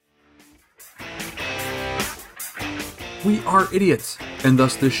We are idiots, and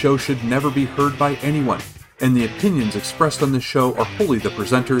thus this show should never be heard by anyone. And the opinions expressed on this show are wholly the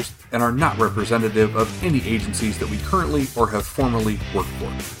presenters and are not representative of any agencies that we currently or have formerly worked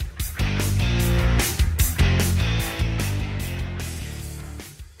for.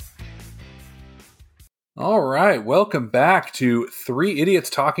 All right, welcome back to Three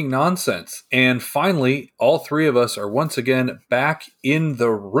Idiots Talking Nonsense. And finally, all three of us are once again back in the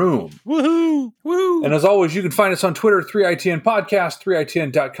room. Woohoo! Woo! And as always, you can find us on Twitter, 3ITN Podcast,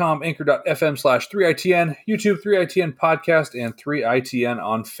 3ITN.com, anchor.fm/3ITN, YouTube, 3ITN Podcast, and 3ITN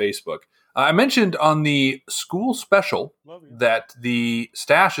on Facebook. I mentioned on the school special that the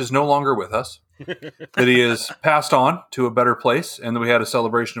Stash is no longer with us, that he has passed on to a better place, and that we had a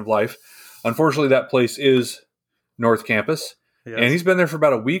celebration of life. Unfortunately, that place is North Campus, and he's been there for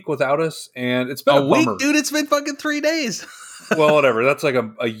about a week without us, and it's been a bummer. Week, dude. It's been fucking 3 days. Well, whatever. That's like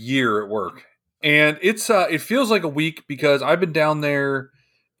a year at work, and it feels like a week because I've been down there,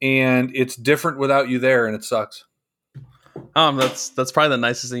 and it's different without you there, and it sucks. That's probably the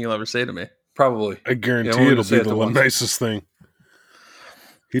nicest thing you'll ever say to me. Probably, I guarantee it'll be the nicest thing.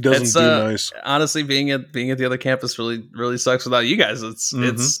 He doesn't do nice. Honestly, being at the other campus really sucks without you guys. It's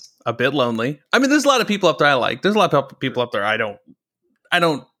a bit lonely. I mean, there's a lot of people up there I like. There's a lot of people up there I don't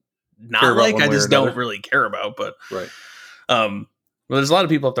not like. I just don't really care about. But right. Well, there's a lot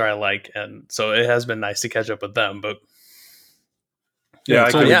of people up there I like, and so it has been nice to catch up with them. But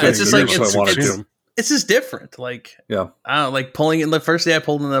it's just like it's just different. Like I don't know, like pulling in the first day I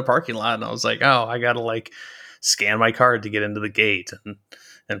pulled in the parking lot, and I was like, oh, I gotta like scan my card to get into the gate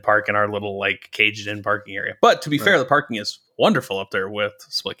and park in our little like caged in parking area. But to be fair, the parking is wonderful up there with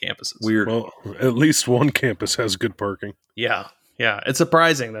split campuses. Weird. Well, at least one campus has good parking. Yeah. It's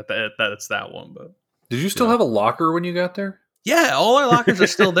surprising that it's that one. But did you still have a locker when you got there? Yeah, all our lockers are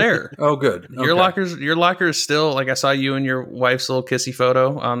still there. Oh, good. Okay. Your locker is still, like I saw you and your wife's little kissy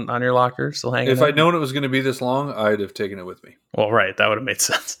photo on your locker still hanging. If I'd known it was going to be this long, I'd have taken it with me. Well, right, that would have made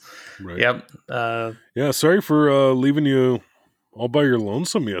sense. Right. Yep. Sorry for leaving you all by your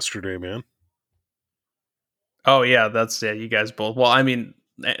lonesome yesterday, man. Oh yeah, you guys both. Well, I mean,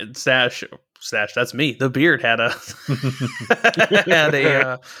 Stash, that's me. The beard had a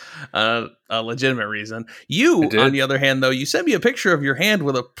legitimate reason. You, on the other hand, though, you sent me a picture of your hand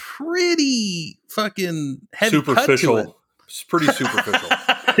with a pretty fucking heavy superficial cut to it. It's pretty superficial.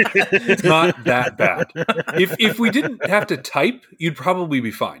 It's not that bad. If we didn't have to type, you'd probably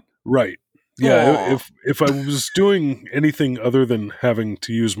be fine. Right. Yeah, if I was doing anything other than having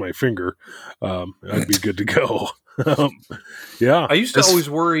to use my finger, I'd be good to go. I used to always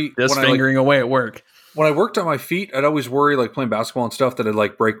worry just fingering away at work. When I worked on my feet, I'd always worry, like playing basketball and stuff, that I'd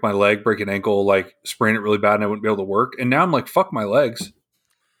like break my leg, break an ankle, like sprain it really bad, and I wouldn't be able to work. And now I'm like, fuck my legs.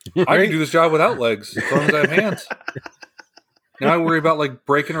 Right? I can do this job without legs as long as I have hands. Now I worry about like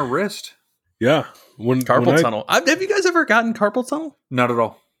breaking a wrist. Yeah, carpal tunnel. Have you guys ever gotten carpal tunnel? Not at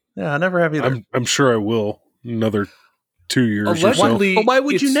all. Yeah, I never have either. I'm sure I will another 2 years Allegedly, or so. Well, why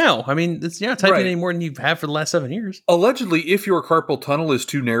would you now? I mean, it's typing any more than you have for the last 7 years. Allegedly, if your carpal tunnel is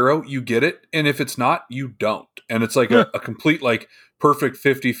too narrow, you get it. And if it's not, you don't. And it's like a complete, like, perfect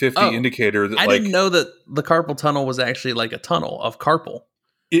 50-50 indicator. That I didn't know that the carpal tunnel was actually like a tunnel of carpal.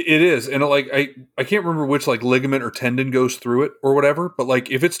 It is. And like I can't remember which like ligament or tendon goes through it or whatever. But like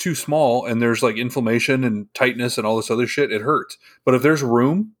if it's too small and there's like inflammation and tightness and all this other shit, it hurts. But if there's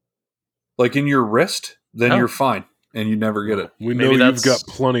room, like in your wrist, then you're fine. And you never get it. We know you've got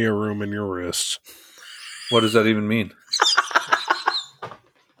plenty of room in your wrists. What does that even mean?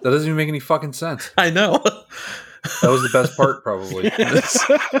 That doesn't even make any fucking sense. I know. That was the best part, probably.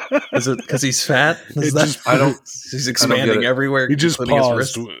 Is it because he's fat? He's expanding everywhere. He just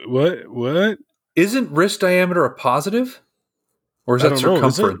paused. What? Isn't wrist diameter a positive? Or is that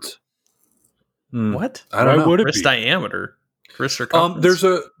circumference? What? I don't know. Would it wrist be? Diameter. Wrist circumference.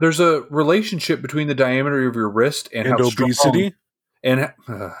 There's a relationship between the diameter of your wrist and how obesity strong,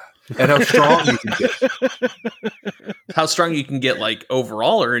 and how strong you can get. How strong you can get, like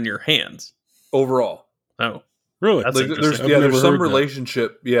overall or in your hands? Overall. Oh, really? That's interesting. There's some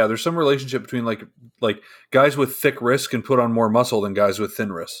relationship. Yeah, there's some relationship between like guys with thick wrists can put on more muscle than guys with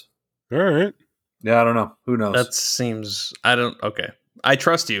thin wrists. All right. Yeah, I don't know. Who knows? That seems. I don't. Okay, I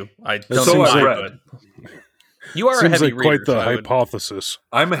trust you. I don't so know I why, but you are seems a heavy like quite reader, the so hypothesis.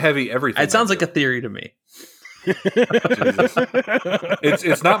 I'm a heavy everything. It sounds like a theory to me. It's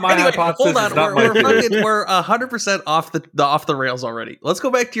not my hypothesis. Hold on, it's not my theory. we're 100% off the rails already. Let's go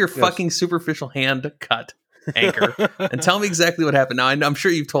back to your fucking superficial hand cut anchor and tell me exactly what happened. Now I'm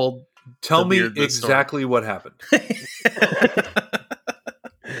sure you've told. Tell me exactly what happened.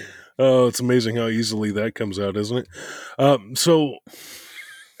 Oh, it's amazing how easily that comes out, isn't it? So,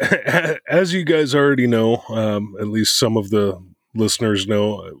 as you guys already know, at least some of the listeners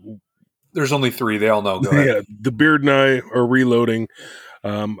know. There's only 3. They all know. Go ahead. Yeah, the Beard and I are reloading.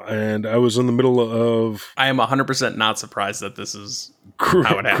 And I was in the middle of... I am 100% not surprised that this is how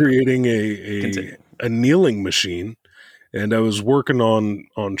it happened. Creating a annealing machine. And I was working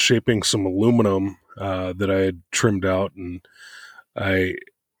on shaping some aluminum that I had trimmed out. And I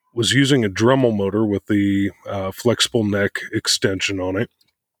was using a Dremel motor with the flexible neck extension on it.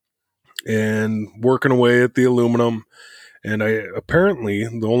 And working away at the aluminum. And I apparently,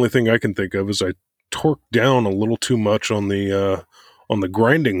 the only thing I can think of is I torqued down a little too much on the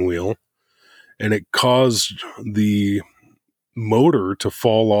grinding wheel, and it caused the motor to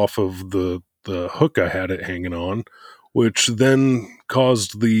fall off of the hook I had it hanging on, which then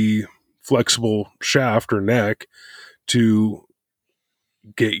caused the flexible shaft or neck to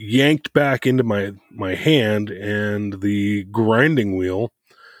get yanked back into my hand, and the grinding wheel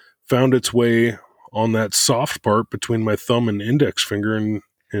found its way on that soft part between my thumb and index finger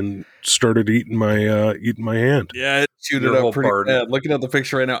and started eating my hand. Yeah, it chewed it up pretty bad. Looking at the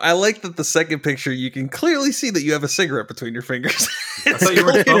picture right now, I like that the second picture you can clearly see that you have a cigarette between your fingers. I thought you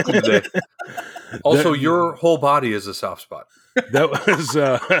were smoking today. Also, your whole body is a soft spot. That was.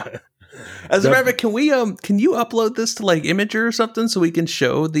 As a matter of fact, can you upload this to like Imager or something so we can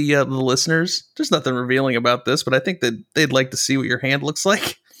show the listeners? There's nothing revealing about this, but I think that they'd like to see what your hand looks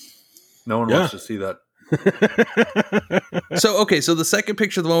like. No one wants to see that. So the second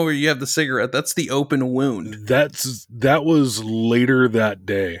picture, the one where you have the cigarette, that's the open wound. That was later that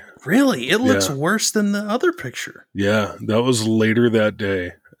day. Really? It looks worse than the other picture. Yeah, that was later that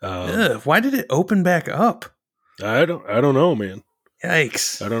day. Why did it open back up? I don't know, man.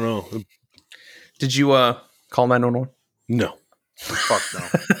 Yikes. I don't know. Did you call 911? No. Fuck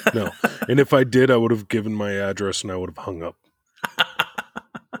no. No. And if I did, I would have given my address and I would have hung up.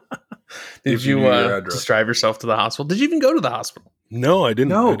 Did you just drive yourself to the hospital? Did you even go to the hospital? No, I didn't.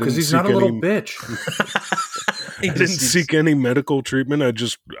 No, because he's not a little bitch. I didn't seek any medical treatment. I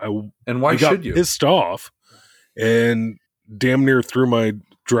got pissed off and damn near threw my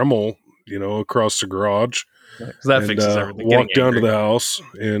Dremel, across the garage. That fixes everything. Walked down to the house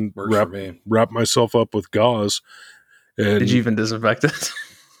and wrapped myself up with gauze. And did you even disinfect it?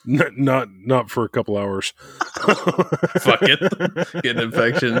 Not for a couple hours. Fuck it. Get an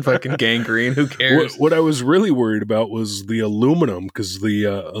infection, fucking gangrene. Who cares? What I was really worried about was the aluminum, because the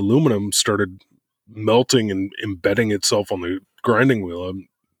aluminum started melting and embedding itself on the grinding wheel. I'm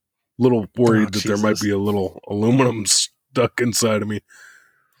a little worried that there might be a little aluminum stuck inside of me.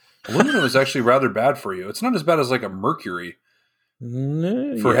 Aluminum is actually rather bad for you. It's not as bad as like a mercury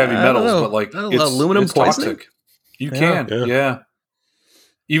for heavy metals, but like it's aluminum poisoning. Toxic. You can, yeah.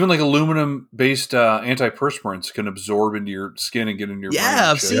 Even like aluminum-based antiperspirants can absorb into your skin and get into your brain.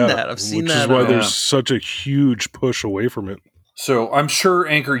 Yeah, I've seen that. Which is why there's such a huge push away from it. So I'm sure,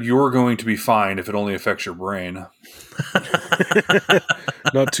 Anchor, you're going to be fine if it only affects your brain.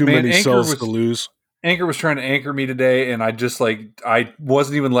 Not too many cells to lose. Anchor was trying to anchor me today, and I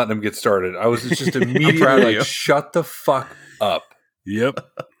wasn't even letting him get started. I was just immediately like, shut the fuck up. Yep.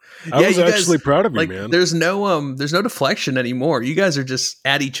 I was actually proud of you, man. There's no deflection anymore. You guys are just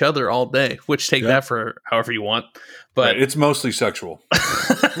at each other all day, which take that for however you want. But it's mostly sexual.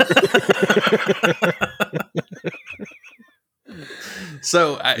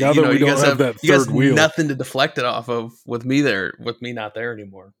 So you guys have nothing to deflect it off of with me not there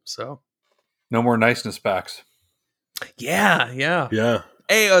anymore. So no more niceness packs. Yeah.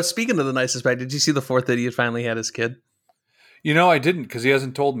 Hey, speaking of the nicest pack, did you see the fourth idiot finally had his kid? I didn't, because he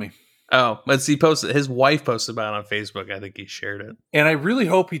hasn't told me. Oh, but his wife posted about it on Facebook. I think he shared it. And I really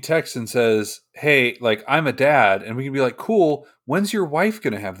hope he texts and says, hey, like, I'm a dad. And we can be like, cool, when's your wife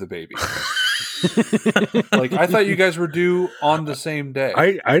going to have the baby? Like, I thought you guys were due on the same day.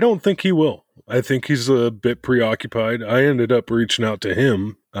 I don't think he will. I think he's a bit preoccupied. I ended up reaching out to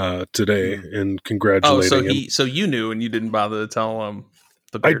him today and congratulating him. So you knew and you didn't bother to tell him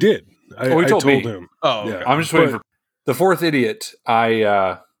the beard. I did. I told him. Oh, okay. I'm just waiting for the fourth idiot.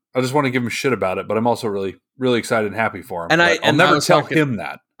 I just want to give him shit about it, but I'm also really, really excited and happy for him. And I'll never tell him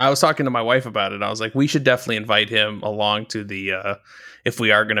that. I was talking to my wife about it. I was like, we should definitely invite him along to the if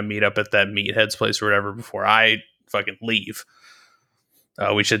we are going to meet up at that Meatheads place or whatever before I fucking leave.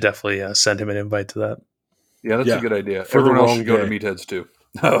 We should definitely send him an invite to that. Yeah, that's a good idea. Everyone else should go to Meatheads too.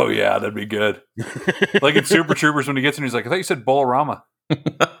 Oh yeah, that'd be good. Like in Super Troopers when he gets in, he's like, I thought you said Bolorama.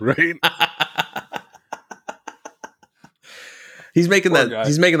 Right? He's making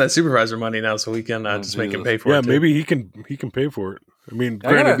that supervisor money now, so we can just make him pay for it. Yeah, maybe he can pay for it. I mean,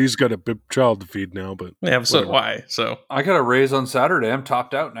 granted, he's got a big child to feed now, but so do I. So I got a raise on Saturday. I'm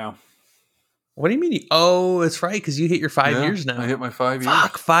topped out now. What do you mean? Oh, it's right, because you hit your 5 years now. I hit my 5 years.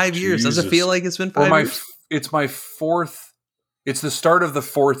 Fuck, 5 years. Jesus. Does it feel like it's been 5 years? It's my fourth. It's the start of the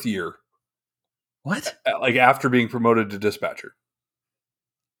fourth year. What? Like after being promoted to dispatcher.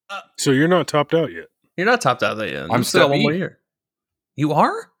 So you're not topped out yet? You're not topped out yet. I'm still one more year. You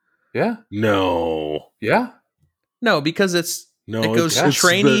are? Yeah. No. Yeah. No, because it goes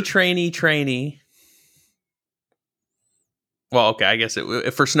trainee. Well, okay, I guess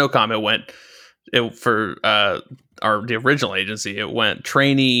for SNOCOM for the original agency, it went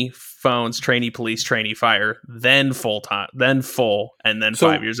trainee phones, trainee police, trainee fire, then full time, then full, and then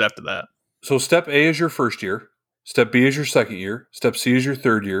 5 years after that. So step A is your first year, step B is your second year, step C is your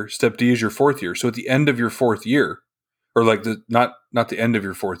third year, step D is your fourth year. So at the end of your fourth year, or like not the end of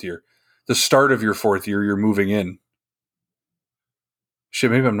your fourth year, the start of your fourth year, you're moving in. Shit,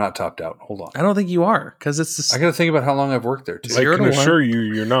 maybe I'm not topped out. Hold on. I don't think you are, because it's. I got to think about how long I've worked there too. I can assure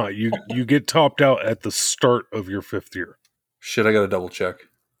you're not. You get topped out at the start of your fifth year. Shit, I got to double check.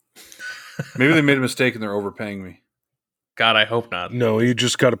 Maybe they made a mistake and they're overpaying me. God, I hope not. No, you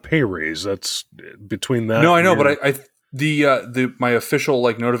just got a pay raise. That's between that. No, I know, but my official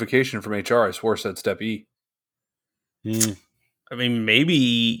notification from HR, I swore said step E. I mean,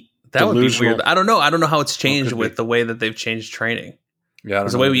 maybe that would be weird. I don't know. I don't know how it's changed with the way that they've changed training. Yeah,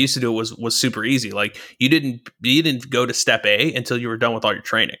 because the way we used to do it was super easy. Like you didn't go to step A until you were done with all your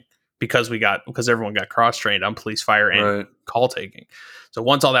training because everyone got cross trained on police, fire, and call taking. So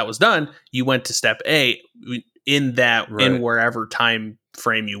once all that was done, you went to step A in wherever time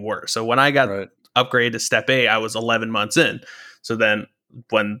frame you were. So when I got upgraded to step A, I was 11 months in. So then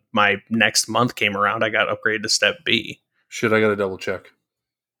when my next month came around, I got upgraded to step B. Shit, I got to double check.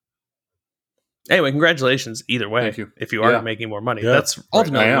 Anyway, congratulations either way. Thank you. If you are making more money. That's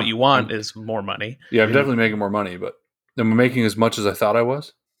ultimately what you want is more money. Yeah, I'm definitely making more money, but am I making as much as I thought I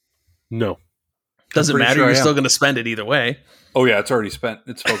was? No. Doesn't matter. You're still going to spend it either way. Oh, yeah, it's already spent.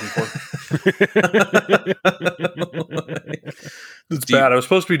 It's spoken for. It's bad. I was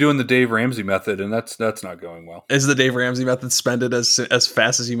supposed to be doing the Dave Ramsey method, and that's not going well. Is the Dave Ramsey method spend it as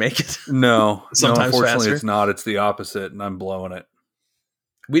fast as you make it? No. Sometimes unfortunately, faster? It's not. It's the opposite, and I'm blowing it.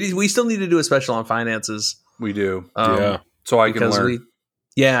 We still need to do a special on finances. We do. So I can learn.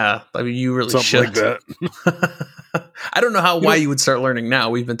 I mean, you really something should. like that. I don't know why you would start learning now.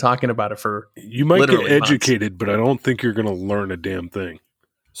 We've been talking about it for you might get educated, but I don't think you're going to learn a damn thing.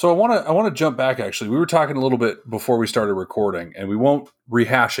 So I want to jump back. Actually, we were talking a little bit before we started recording, and we won't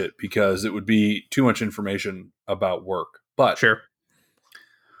rehash it because it would be too much information about work. But sure,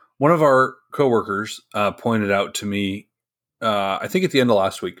 one of our coworkers pointed out to me. I think at the end of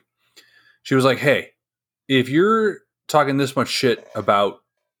last week, she was like, "Hey, if you're talking this much shit about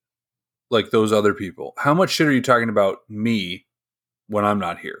like those other people, how much shit are you talking about me when I'm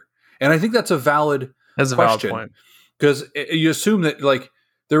not here?" And I think that's a valid question because you assume that like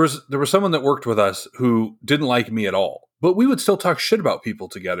there was someone that worked with us who didn't like me at all, but we would still talk shit about people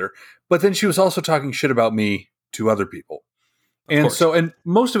together. But then she was also talking shit about me to other people. And so, and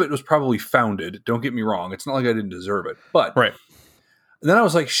most of it was probably founded. Don't get me wrong. It's not like I didn't deserve it, but right. And then I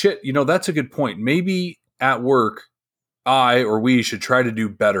was like, shit, that's a good point. Maybe at work, we should try to do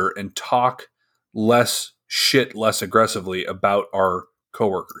better and talk less aggressively about our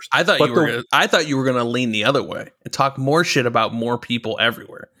coworkers. I thought you were going to lean the other way and talk more shit about more people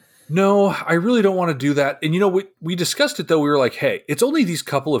everywhere. No, I really don't want to do that. And we discussed it though. We were like, hey, it's only these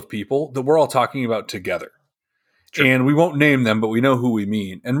couple of people that we're all talking about together. True. And we won't name them, but we know who we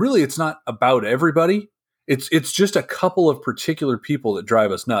mean. And really, it's not about everybody. It's just a couple of particular people that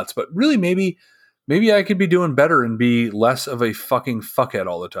drive us nuts. But really, maybe I could be doing better and be less of a fucking fuckhead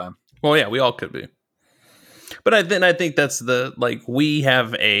all the time. Well, yeah, we all could be. But I think that's we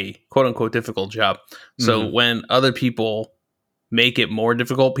have a quote unquote difficult job. So when other people make it more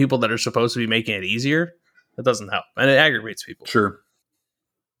difficult, people that are supposed to be making it easier, that doesn't help. And it aggravates people. Sure.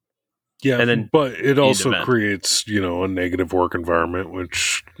 Yeah, but it also creates, a negative work environment,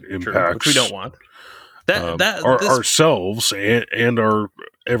 which impacts which we don't want. Ourselves and our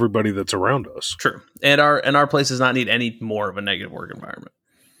everybody that's around us. True, and our place does not need any more of a negative work environment.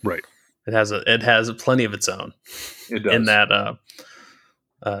 Right. It has plenty of its own. It does. In that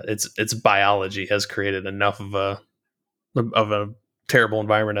its biology has created enough of a terrible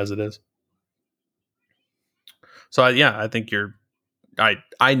environment as it is. So I think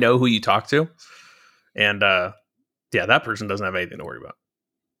I know who you talk to, and that person doesn't have anything to worry about.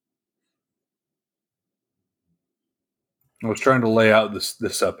 I was trying to lay out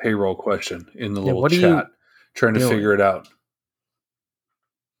this payroll question in the little chat, trying to figure it out.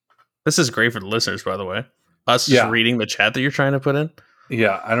 This is great for the listeners, by the way. Us just reading the chat that you're trying to put in.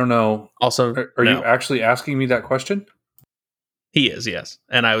 Yeah, I don't know. Also, are you actually asking me that question? He is, yes.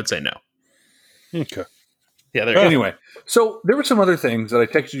 And I would say no. Okay. Yeah. Anyway, so there were some other things that I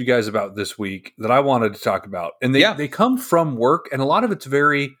texted you guys about this week that I wanted to talk about. And they come from work, and a lot of it's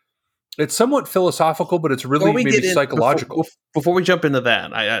it's somewhat philosophical, but it's really maybe psychological. Before we jump into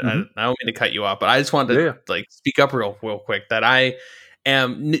that, I don't mean to cut you off, but I just wanted to speak up real quick that I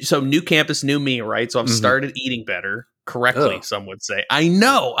am new campus, new me, right? So I've started eating better, correctly, some would say. I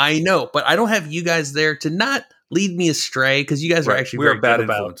know, but I don't have you guys there to not lead me astray, because you guys are actually very bad good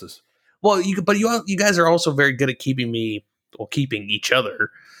influences. Well, you guys are also very good at keeping each other.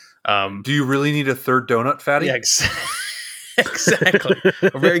 Do you really need a third donut, Fatty? Yeah, exactly.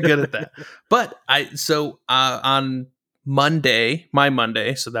 We're very good at that. But on Monday,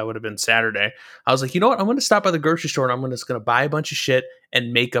 so that would have been Saturday, I was like, you know what? I'm going to stop by the grocery store and I'm just going to buy a bunch of shit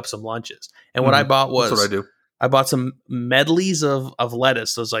and make up some lunches. And what I bought was, that's what I do. I bought some medleys of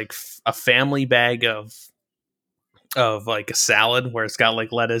lettuce. So it's like a family bag of like a salad where it's got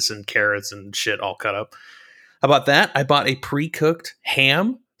like lettuce and carrots and shit all cut up. I bought that. I bought a pre-cooked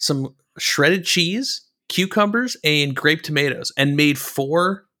ham, some shredded cheese, cucumbers, and grape tomatoes, and made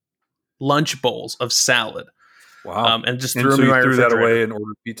 4 lunch bowls of salad. Wow. And just threw them in my refrigerator. That away and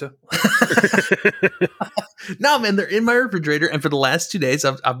ordered pizza? No, man, they're in my refrigerator. And for the last 2 days,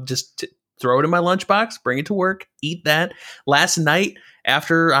 I've just throw it in my lunchbox, bring it to work, eat that. Last night,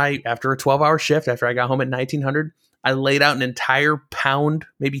 after a 12-hour shift, after I got home at 1900, I laid out an entire pound,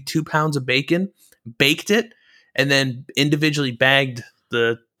 maybe 2 pounds of bacon, baked it, and then individually bagged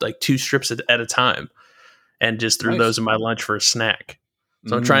the 2 strips at a time, and just threw those in my lunch for a snack.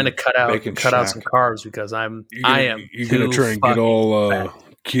 So I'm trying to cut out some carbs because I am. You're gonna try and get all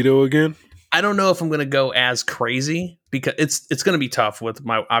keto again? I don't know if I'm going to go as crazy, because it's going to be tough with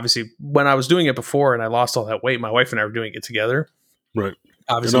obviously when I was doing it before and I lost all that weight, my wife and I were doing it together. Right.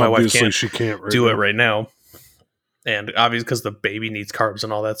 Obviously my wife can't do it right now. And obviously because the baby needs carbs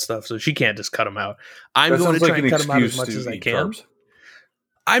and all that stuff. So she can't just cut them out. I'm going to try and cut them out as much as I can. Carbs.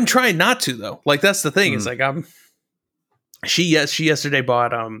 I'm trying not to, though. Like, that's the thing. It's like she yesterday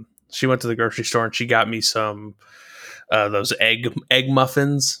bought she went to the grocery store and she got me some those egg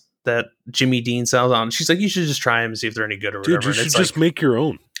muffins that Jimmy Dean sells on. She's like, you should just try them and see if they're any good or whatever. Dude, you should just make your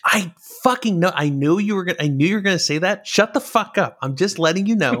own. I fucking know. I knew you were gonna say that. Shut the fuck up. I'm just letting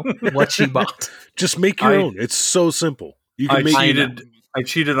you know what she bought. Just make your own. It's so simple. You can I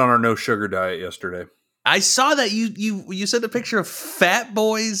cheated on our no sugar diet yesterday. I saw that you sent a picture of Fat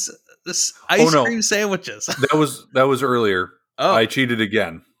Boys ice cream sandwiches. That was earlier. Oh. I cheated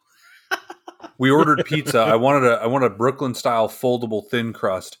again. We ordered pizza. I wanted a Brooklyn style foldable thin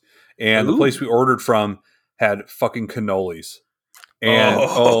crust, and the place we ordered from had fucking cannolis. And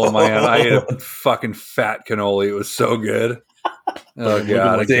oh man, I ate a fucking fat cannoli. It was so good. Oh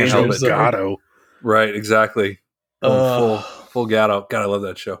god, I can't help it. Gatto. Right, exactly. Full Gatto. God, I love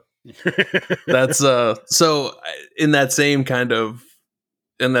that show. That's so in that same kind of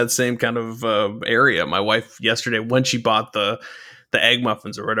area. My wife yesterday, when she bought the egg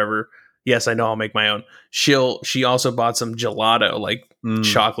muffins or whatever. Yes, I know I'll make my own. She also bought some gelato, like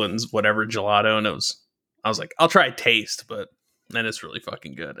chocolate and whatever gelato, and I was like, I'll try a taste, but then it's really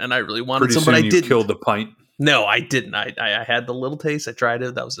fucking good. And I really wanted some, but I didn't. Killed the pint. No, I didn't. I had the little taste. I tried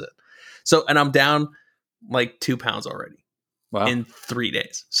it. That was it. So, and I'm down like 2 pounds already. Wow. In 3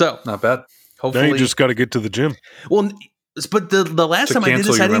 days. So not bad. Hopefully, now you just got to get to the gym. Well, but the last time I did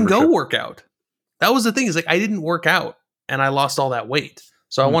this, I didn't go work out. That was the thing. Is like I didn't work out, and I lost all that weight.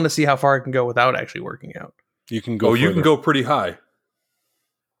 So I want to see how far I can go without actually working out. You can go. You can go pretty high.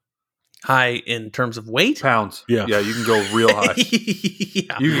 High in terms of weight? Pounds. Yeah, you can go real high.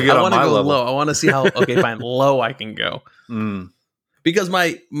 Yeah. You can get on my level. Low. I want to see how fine, low I can go. Because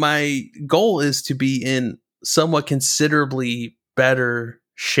my goal is to be in somewhat considerably better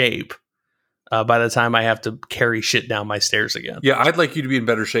shape by the time I have to carry shit down my stairs again. Yeah, I'd like you to be in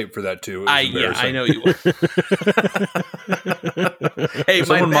better shape for that too. I know you would. Hey,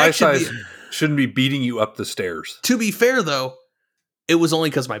 someone my size shouldn't be beating you up the stairs. To be fair, though, it was only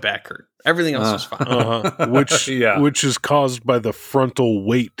because my back hurt. Everything else was fine. Which is caused by the frontal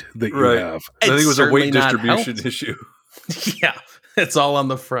weight that you have. I think it was a weight distribution issue. Yeah, it's all on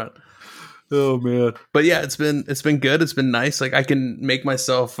the front. Oh man! But yeah, it's been good. It's been nice. Like I can make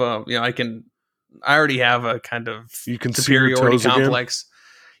myself. I already have a kind of superiority complex.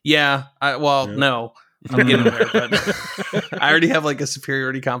 Again? Yeah. No, I'm getting there. But I already have like a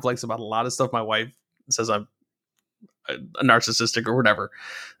superiority complex about a lot of stuff. My wife says I'm narcissistic or whatever.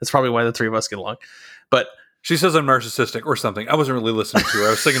 That's probably why the three of us get along. But she says I'm narcissistic or something. I wasn't really listening to her. I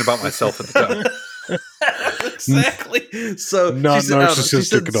was thinking about myself at the time. Exactly. So not narcissistic she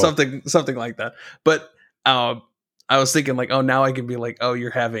said at all. Something like that. But I was thinking like, oh, now I can be like, oh,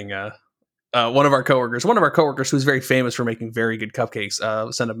 you're having one of our coworkers who's very famous for making very good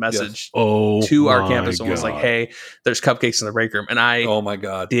cupcakes, sent a message to our campus and was like, hey, there's cupcakes in the break room. And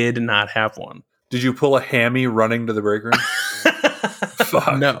I did not have one. Did you pull a hammy running to the break room?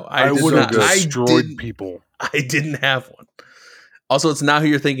 Fuck. No, I would have destroyed people. I didn't have one. Also, it's not who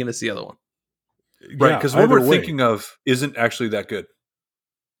you're thinking, it's the other one. Right, because what we're thinking of isn't actually that good.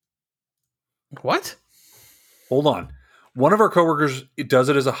 What? Hold on. One of our coworkers does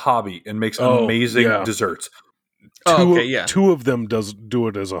it as a hobby and makes amazing desserts. Two of them do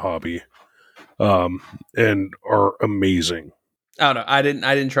it as a hobby, and are amazing. I don't know. I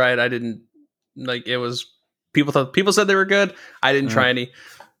didn't try it. I didn't like. It was people said they were good. I didn't try any,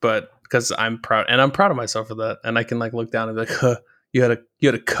 but because I'm proud of myself for that, and I can like look down and be like, huh, you had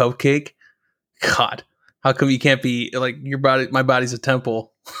a cupcake. God, how come you can't be like your body? My body's a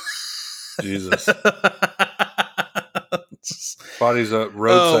temple. Jesus. Body's a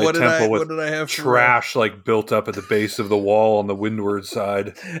roadside temple with trash like built up at the base of the wall on the windward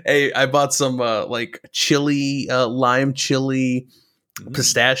side. Hey, I bought some like chili, lime chili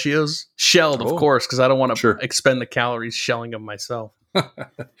pistachios, shelled, of course, because I don't want to expend the calories shelling them myself.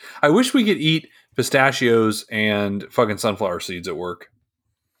 I wish we could eat pistachios and fucking sunflower seeds at work.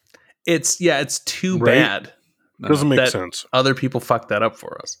 It's too bad. Doesn't make sense. Other people fuck that up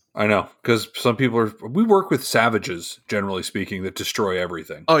for us. I know, because some people we work with savages, generally speaking, that destroy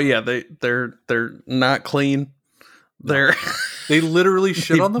everything. Oh yeah, they're not clean. They literally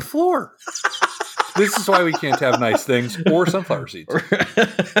shit on the floor. This is why we can't have nice things or sunflower seeds.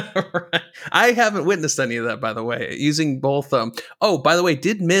 Right. I haven't witnessed any of that, by the way. Using both. By the way,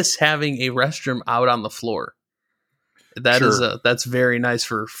 did miss having a restroom out on the floor. That's very nice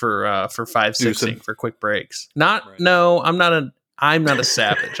for 5-6ing for quick breaks. No, I'm not a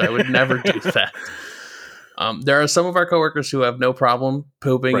savage. I would never do that. There are some of our coworkers who have no problem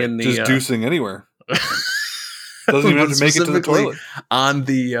pooping in the just deucing anywhere. Doesn't even have to make it to the toilet on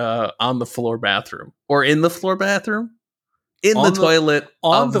the floor bathroom or in the floor bathroom. In the toilet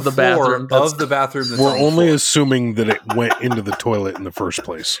on the bathroom of the bathroom. We're only assuming that it went into the toilet in the first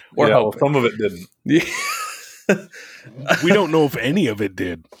place. Some of it didn't. We don't know if any of it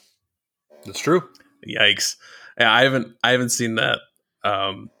did. That's true. Yikes! Yeah, I haven't seen that.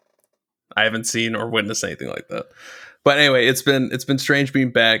 I haven't seen or witnessed anything like that. But anyway, it's been strange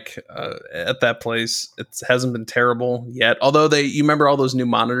being back at that place. It hasn't been terrible yet. Although you remember all those new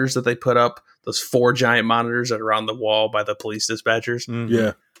monitors that they put up, those 4 giant monitors that are on the wall by the police dispatchers. Mm-hmm.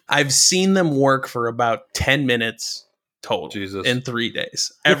 Yeah, I've seen them work for about 10 minutes. Total in 3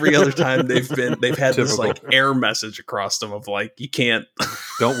 days. Every other time they've had this like error message across them of like, you can't.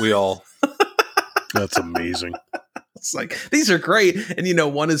 Don't we all? That's amazing. It's like, these are great.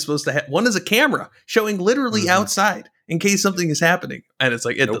 And one is supposed to one is a camera showing literally outside in case something is happening. And it's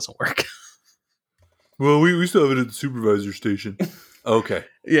like, it doesn't work. Well, we still have it at the supervisor station. Okay.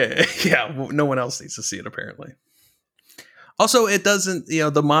 Yeah. Well, no one else needs to see it apparently. Also, it doesn't,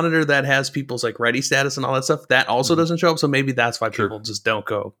 the monitor that has people's like ready status and all that stuff, that also doesn't show up. So maybe that's why people just don't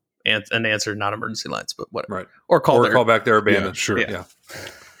go and answer non-emergency lines, but whatever. Right. Or call back their abandoned. Yeah, sure. Yeah.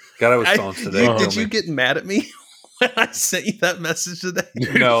 God, I was stoned today. Did you get mad at me when I sent you that message today?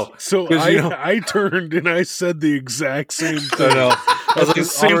 No. So I turned and I said the exact same thing. I know. I was at the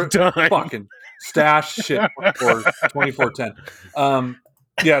same time. Fucking stash shit for 2410.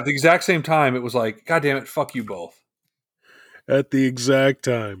 Yeah, the exact same time. It was like, God damn it, fuck you both. At the exact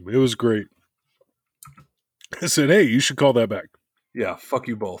time. It was great. I said, hey, you should call that back. Yeah, fuck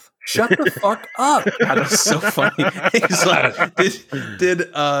you both. Shut the fuck up. God, that's so funny. He's like, did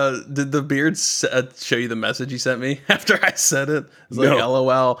the beard show you the message he sent me after I said it? It's like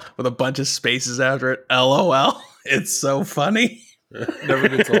LOL with a bunch of spaces after it. LOL. It's so funny. Never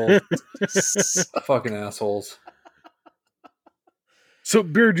gets old. Fucking assholes. So,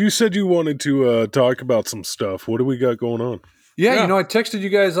 Beard, you said you wanted to talk about some stuff. What do we got going on? Yeah, I texted you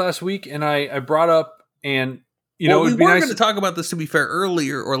guys last week, and I brought up, and we were going to talk about this, to be fair,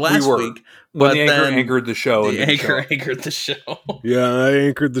 earlier or last week. But the anchor anchored the show. The anchor anchored the show. Yeah, I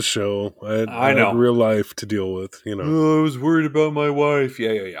anchored the show. I know. Had real life to deal with, Oh, I was worried about my wife.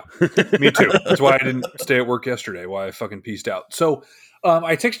 Yeah. Me too. That's why I didn't stay at work yesterday, why I fucking peaced out. So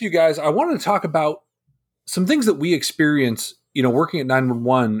I texted you guys. I wanted to talk about some things that we experience, working at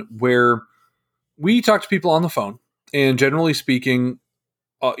 911, where we talk to people on the phone. And generally speaking,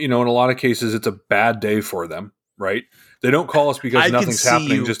 in a lot of cases, it's a bad day for them, right? They don't call us because nothing's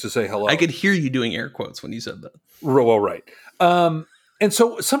happening just to say hello. I could hear you doing air quotes when you said that. Well, right. And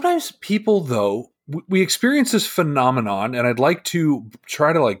so sometimes people, though, we experience this phenomenon, and I'd like to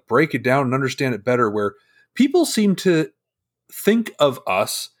try to like break it down and understand it better, where people seem to think of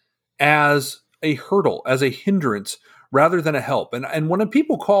us as a hurdle, as a hindrance, rather than a help. And when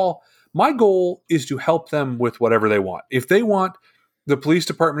people call, my goal is to help them with whatever they want. If they want the police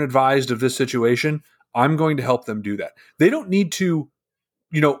department advised of this situation, I'm going to help them do that. They don't need to,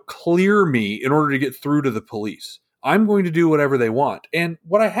 clear me in order to get through to the police. I'm going to do whatever they want. And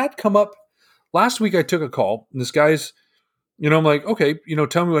what I had come up last week, I took a call, and this guy's, I'm like, okay,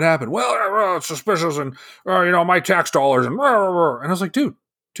 tell me what happened. Well, it's suspicious, and my tax dollars, and I was like, dude.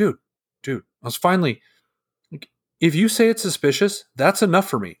 I was finally like, if you say it's suspicious, that's enough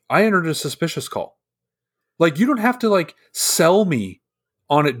for me. I entered a suspicious call. Like, you don't have to like sell me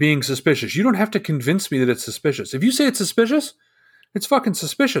on it being suspicious. You don't have to convince me that it's suspicious. If you say it's suspicious, it's fucking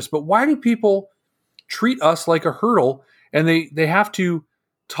suspicious. But why do people treat us like a hurdle, and they have to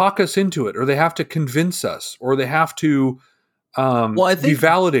talk us into it, or they have to convince us, or they have to be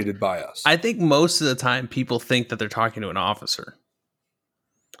validated by us? I think most of the time people think that they're talking to an officer.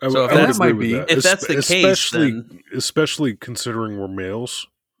 So if that's the case, then especially considering we're males,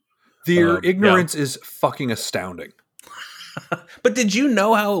 their ignorance is fucking astounding. But did you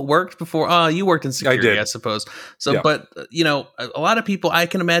know how it worked before? You worked in security, I suppose. So, yeah. But a lot of people, I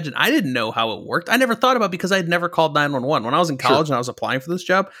can imagine, I didn't know how it worked. I never thought about it because I'd never called 911 when I was in college and I was applying for this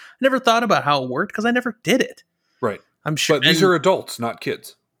job. I never thought about how it worked because I never did it. Right. I'm sure. But these are adults, not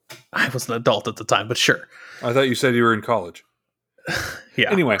kids. I was an adult at the time, but sure. I thought you said you were in college.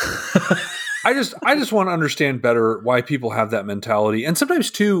 Yeah. Anyway, I just want to understand better why people have that mentality. And sometimes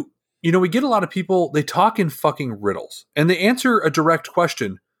too, we get a lot of people, they talk in fucking riddles, and they answer a direct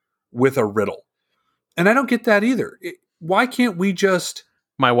question with a riddle. And I don't get that either. Why can't we just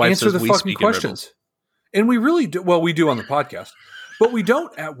answer the fucking questions? And we really do. Well, we do on the podcast, but we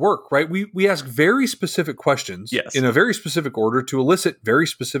don't at work, right? We ask very specific questions in a very specific order to elicit very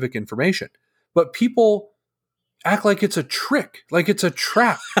specific information. But people act like it's a trick, like it's a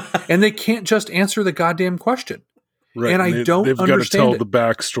trap, and they can't just answer the goddamn question. Right. And I don't understand. They've got to tell the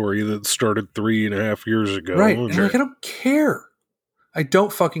backstory that started 3.5 years ago. Right. And I don't care. I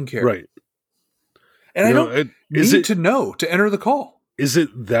don't fucking care. Right. And I don't need to know to enter the call. Is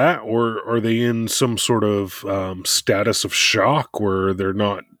it that, or are they in some sort of status of shock where they're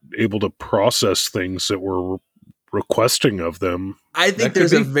not able to process things that we're requesting of them? I think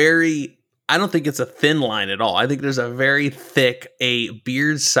there's I don't think it's a thin line at all. I think there's a very thick, a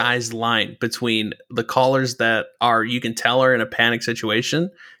beard-sized line between the callers that are, you can tell, are in a panic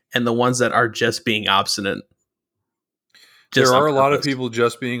situation, and the ones that are just being obstinate. There are a lot of people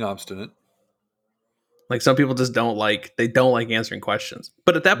just being obstinate. Like, some people just don't like answering questions.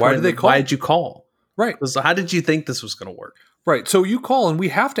 But at that point, why did you call? Right. So how did you think this was going to work? Right. So you call, and we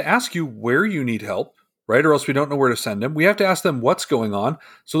have to ask you where you need help, right? Or else we don't know where to send them. We have to ask them what's going on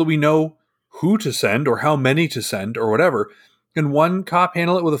so that we know who to send or how many to send or whatever. Can one cop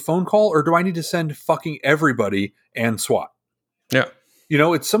handle it with a phone call, or do I need to send fucking everybody and SWAT? Yeah.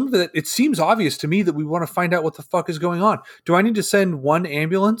 It's some of it. It seems obvious to me that we want to find out what the fuck is going on. Do I need to send one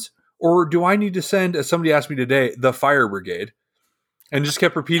ambulance, or do I need to send, as somebody asked me today, the fire brigade? And just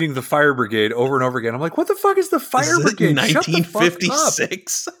kept repeating the fire brigade over and over again. I'm like, what the fuck is the fire brigade?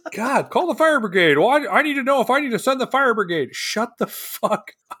 1956. God, call the fire brigade. Well, I need to know if I need to send the fire brigade. Shut the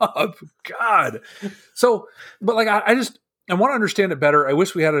fuck up. God. So, but like, I want to understand it better. I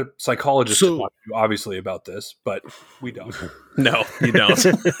wish we had a psychologist to talk to, obviously, about this, but we don't. No, you don't.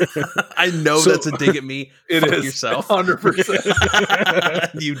 I know that's a dig at me. It fuck is yourself.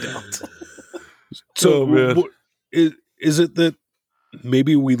 100%. You don't. So, is it that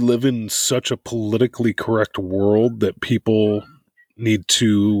maybe we live in such a politically correct world that people need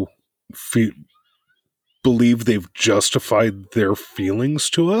to believe they've justified their feelings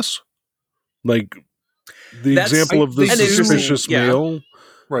to us? Like the example of the suspicious male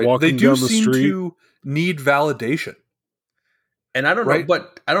walking down the street. They do seem to need validation. And I don't know,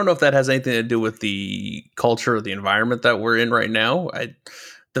 but I don't know if that has anything to do with the culture or the environment that we're in right now.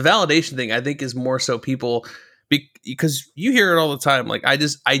 The validation thing, I think, is more so people... Because you hear it all the time. Like, I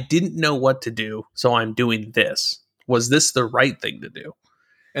didn't know what to do, so I'm doing this. Was this the right thing to do?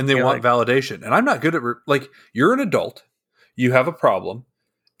 And they want validation. And I'm not good at, you're an adult, you have a problem,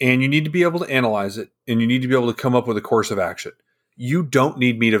 and you need to be able to analyze it, and you need to be able to come up with a course of action. You don't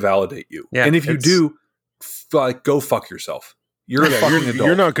need me to validate you. Yeah, and if you do, go fuck yourself. You're a fucking adult.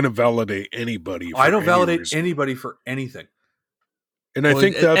 You're not going to validate anybody. I don't validate anybody for anything. And I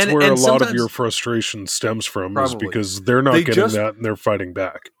think that's where a lot of your frustration stems from, is because they're not getting that and they're fighting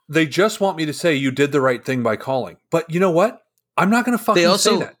back. They just want me to say you did the right thing by calling. But you know what? I'm not going to fucking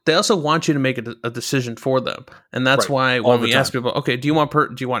say that. They also want you to make a decision for them. And that's why when we ask people, okay, do you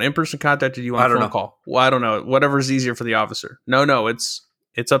want in-person contact or do you want a phone call? Well, I don't know. Whatever's easier for the officer. No, it's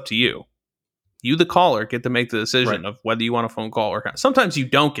up to you. You, the caller, get to make the decision of whether you want a phone call or not. Sometimes you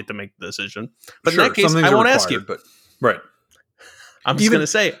don't get to make the decision. But in that case, I won't ask you. But, right. I'm just going to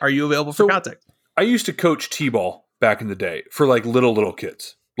say, are you available for contact? I used to coach T-ball back in the day for like little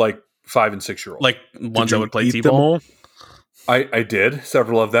kids, like 5 and 6 year olds. Like ones that would play T-ball? I did,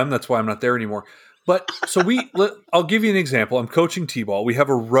 several of them. That's why I'm not there anymore. But so I'll give you an example. I'm coaching T-ball. We have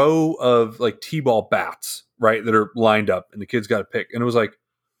a row of like T-ball bats, right, that are lined up, and the kids got to pick. And it was like,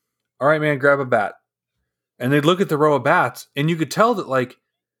 all right, man, grab a bat. And they'd look at the row of bats, and you could tell that like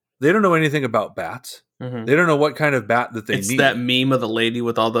they don't know anything about bats. Mm-hmm. They don't know what kind of bat that they need. It's that meme of the lady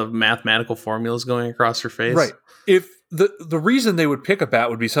with all the mathematical formulas going across her face. Right. If the reason they would pick a bat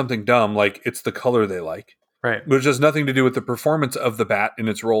would be something dumb, like it's the color they like. Right. Which has nothing to do with the performance of the bat in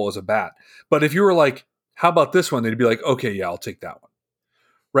its role as a bat. But if you were like, how about this one? They'd be like, okay, yeah, I'll take that one.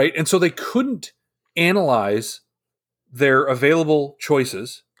 Right. And so they couldn't analyze their available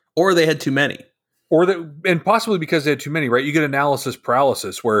choices. Or they had too many. And possibly because they had too many, right? You get analysis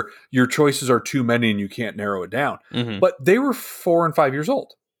paralysis where your choices are too many and you can't narrow it down. Mm-hmm. But they were 4 and 5 years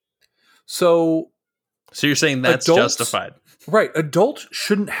old. So you're saying that's justified. Right. Adults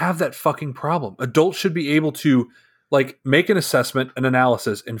shouldn't have that fucking problem. Adults should be able to like make an assessment, an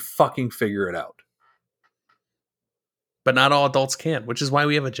analysis, and fucking figure it out. But not all adults can, which is why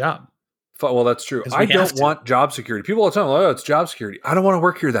we have a job. Well, that's true. I don't want job security. People all the time, oh, it's job security. I don't want to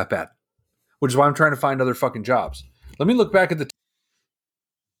work here that bad, which is why I'm trying to find other fucking jobs. Let me look back at the...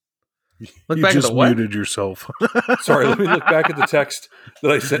 You just muted yourself. Sorry, let me look back at the text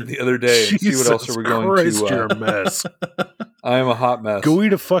that I sent the other day and see what else are we going to... You're a mess. I am a hot mess. Go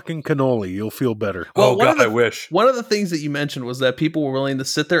eat a fucking cannoli. You'll feel better. Well, God, I wish. One of the things that you mentioned was that people were willing to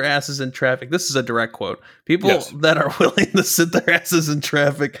sit their asses in traffic. This is a direct quote. People that are willing to sit their asses in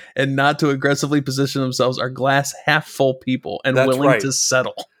traffic and not to aggressively position themselves are glass half full people and willing to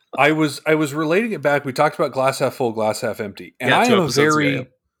settle. I was relating it back. We talked about glass half full, glass half empty. And I am a very...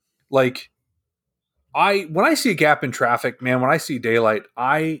 Like, when I see a gap in traffic, man, when I see daylight,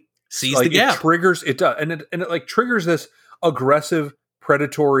 I seize the gap. It triggers it does, and it like triggers this aggressive,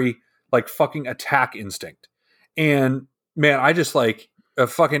 predatory, like fucking attack instinct. And man, I just like a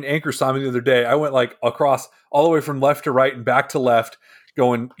fucking anchor saw me the other day. I went like across all the way from left to right and back to left,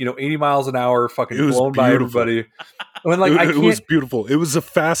 going 80 miles an hour, fucking blown by everybody. When, like, it was beautiful. It was the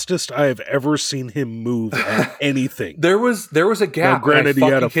fastest I have ever seen him move at anything. There was a gap. Now, granted, he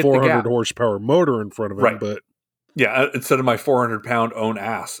had a 400 horsepower motor in front of him, but yeah, instead of my 400-pound own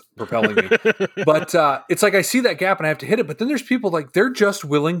ass propelling me. But it's like I see that gap and I have to hit it. But then there's people like they're just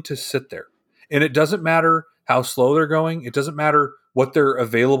willing to sit there, and it doesn't matter how slow they're going. It doesn't matter what their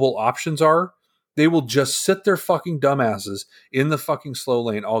available options are. They will just sit their fucking dumbasses in the fucking slow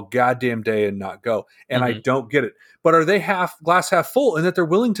lane all goddamn day and not go. And I don't get it. But are they glass half full in that they're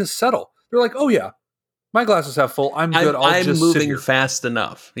willing to settle? They're like, oh yeah, my glass is half full. I'm good. I'm just moving sit here. Fast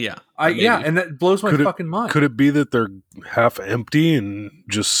enough. Yeah. And that blows my fucking mind. Could it be that they're half empty and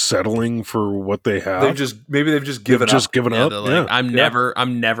just settling for what they have? Maybe they've just given up. Like, I'm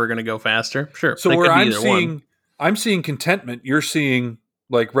never going to go faster. Sure. So where I'm seeing contentment, you're seeing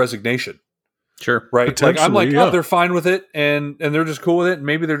like resignation. Sure. Right. Like I'm like, oh, they're fine with it and they're just cool with it. And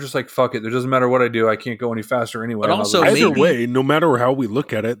maybe they're just like, fuck it. It doesn't matter what I do. I can't go any faster anyway. But also, either way, no matter how we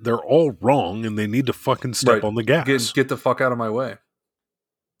look at it, they're all wrong and they need to fucking step on the gas. Get the fuck out of my way.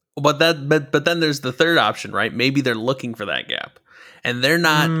 But then there's the third option, right? Maybe they're looking for that gap. And they're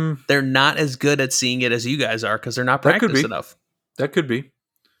not as good at seeing it as you guys are because they're not practiced enough. That could be.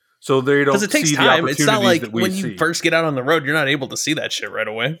 So they don't see the opportunities that we see. Because it takes time. It's not like when you first get out on the road, you're not able to see that shit right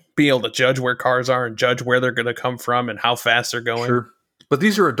away. Be able to judge where cars are and judge where they're going to come from and how fast they're going. Sure. But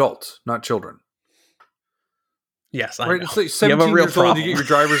these are adults, not children. Yes, I know. It's like 17 years old, you get your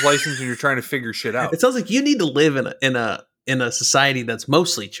driver's license and you're trying to figure shit out. It sounds like you need to live in a society that's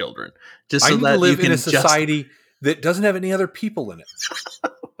mostly children. Just so I need to live in a society that doesn't have any other people in it.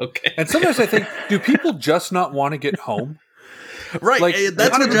 Okay. And sometimes I think, do people just not want to get home? Right, like,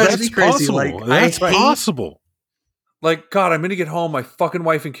 that's what drives me crazy. Like, that's possible. Like, God, I'm going to get home. My fucking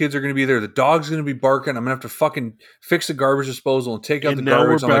wife and kids are going to be there. The dog's going to be barking. I'm going to have to fucking fix the garbage disposal and take out the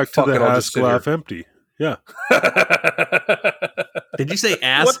garbage. And now we're back to the glass half empty. Yeah. Did you say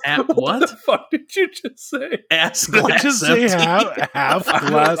ass what? What the fuck did you just say? Ass glass just empty. say half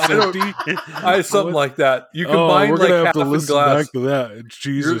glass empty. Something like that. You combine we're gonna like have to half and listen glass. back to that.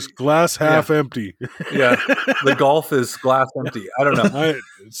 Jesus, glass half empty. Yeah, the golf is glass empty. I don't know.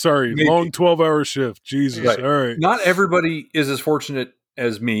 Sorry, Maybe. long 12-hour shift. Jesus, Right. all right. Not everybody is as fortunate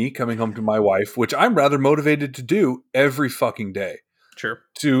as me coming home to my wife, which I'm rather motivated to do every fucking day. Sure.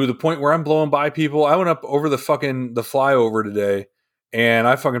 To the point where I'm blowing by people. I went up over the flyover today, and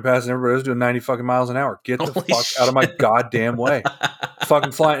I fucking passed everybody. I was doing 90 fucking miles an hour. Get the fuck out of my goddamn way.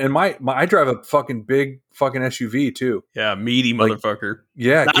 Fucking flying. And I drive a fucking big fucking SUV too. Yeah, meaty motherfucker.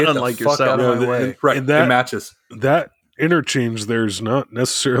 Yeah, not get unlike the fuck yourself. out of my way. Right, and that it matches. That interchange there's not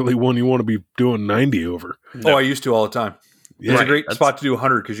necessarily one you want to be doing 90 over. No. Oh, I used to all the time. Yeah. It's a great spot to do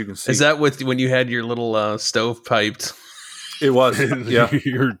 100 because you can see. Is that when you had your little stove piped? It was. Yeah.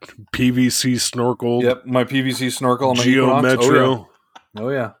 Your PVC snorkel. Yep, my PVC snorkel on my Geo Equinox. Metro. Oh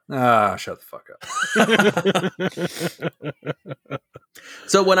yeah. Shut the fuck up.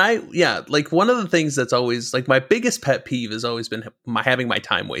 So when one of the things that's always like my biggest pet peeve has always been having my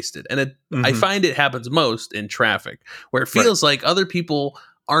time wasted. And I find it happens most in traffic where it feels like other people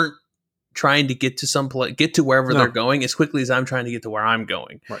aren't trying to get to get to wherever they're going as quickly as I'm trying to get to where I'm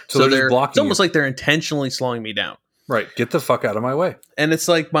going. Right. So it's almost like they're intentionally slowing me down. Right. Get the fuck out of my way. And it's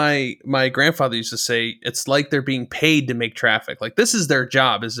like my grandfather used to say, it's like they're being paid to make traffic. Like this is their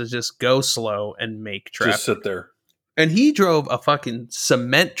job, is to just go slow and make traffic. Just sit there. And he drove a fucking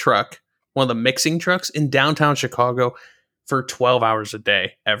cement truck, one of the mixing trucks in downtown Chicago for 12 hours a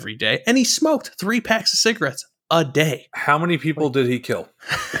day, every day. And he smoked 3 packs of cigarettes a day. How many people did he kill?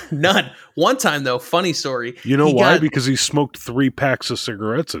 None. One time though, funny story. You know why? Because he smoked 3 packs of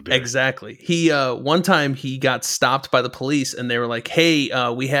cigarettes a day. Exactly. He one time he got stopped by the police and they were like, "Hey,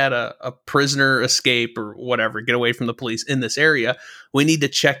 we had a prisoner escape or whatever, get away from the police in this area. We need to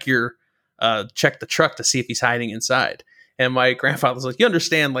check the truck to see if he's hiding inside." And my grandfather was like, "You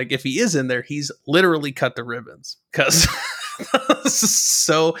understand? Like if he is in there, he's literally cut the ribbons because."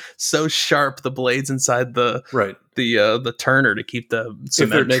 so sharp, the blades inside the turner to keep the cement if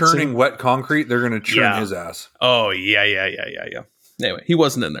they're mixing. turning wet concrete, they're going to churn his ass. Oh yeah. Anyway, he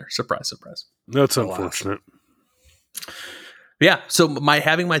wasn't in there. Surprise. That's unfortunate. Yeah. So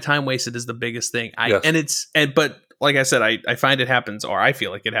having my time wasted is the biggest thing. But like I said, I find it happens, or I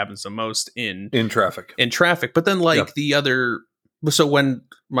feel like it happens the most in traffic. But then the other. So when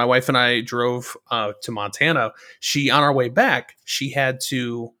my wife and I drove to Montana, on our way back,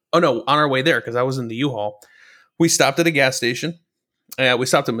 on our way there, because I was in the U-Haul, we stopped at a gas station. We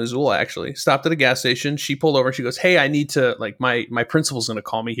stopped at Missoula, actually. Stopped at a gas station. She pulled over and she goes, "Hey, I need to, my principal's going to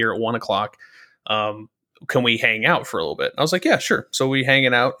call me here at 1:00. Can we hang out for a little bit?" I was like, "Yeah, sure." So we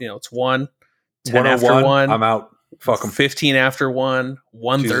hanging out. It's 1, 10 after 1. I'm out. Fuck 'em. 15 after 1,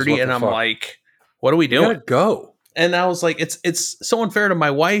 1:30. And I'm like, what are we doing? You gotta go. And I was like, it's so unfair to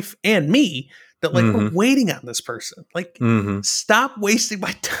my wife and me that we're waiting on this person. Stop wasting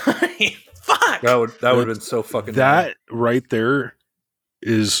my time. Fuck. That would have been so fucking. That right there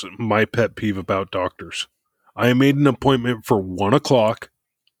is my pet peeve about doctors. I made an appointment for 1:00.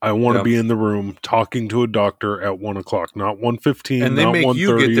 I want to be in the room talking to a doctor at 1:00, not 1:15, and they not make 1:30.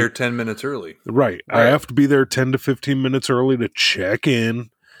 you get there 10 minutes early. Right. I have to be there 10 to 15 minutes early to check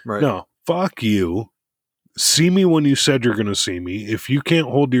in. Right. No, fuck you. See me when you said you're going to see me. If you can't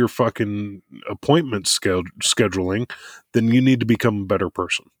hold to your fucking appointment scheduling, then you need to become a better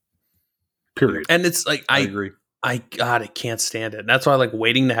person. Period. And it's like, I agree. I can't stand it. And that's why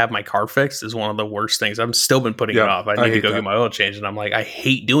waiting to have my car fixed is one of the worst things. I've still been putting it off. I need to go get my oil changed. And I'm like, I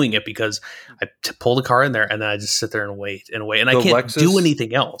hate doing it because I pull the car in there and then I just sit there and wait. And I can't do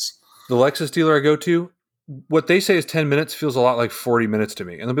anything else. The Lexus dealer I go to, what they say is 10 minutes feels a lot like 40 minutes to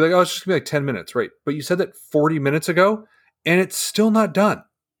me. And they'll be like, "Oh, it's just going to be 10 minutes." Right. But you said that 40 minutes ago and it's still not done.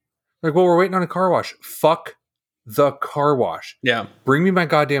 Like, well, we're waiting on a car wash. Fuck the car wash. Yeah. Bring me my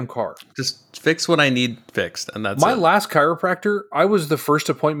goddamn car. Just fix what I need fixed. And that's my last chiropractor. I was the first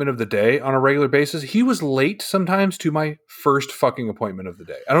appointment of the day on a regular basis. He was late sometimes to my first fucking appointment of the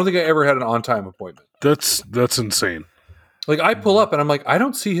day. I don't think I ever had an on-time appointment. That's insane. I pull up and I'm like, I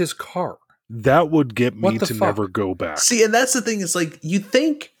don't see his car. That would get me to never go back. See, and that's the thing is you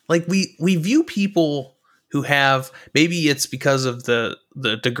think we view people who have, maybe it's because of the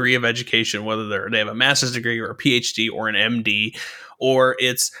degree of education, whether they have a master's degree or a PhD or an MD, or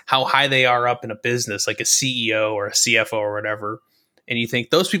it's how high they are up in a business, like a CEO or a CFO or whatever. And you think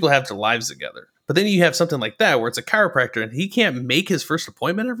those people have their lives together. But then you have something like that where it's a chiropractor and he can't make his first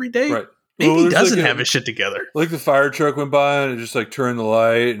appointment every day. Right. Maybe he doesn't have his shit together. The fire truck went by and it just turned the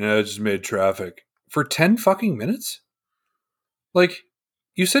light and it just made traffic for 10 fucking minutes. Like,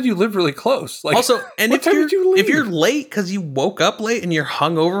 you said you live really close. Like, also, and if you're late because you woke up late and you're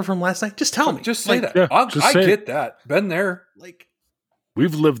hungover from last night, just tell me. Just say that. Yeah, I get that. Been there. Like,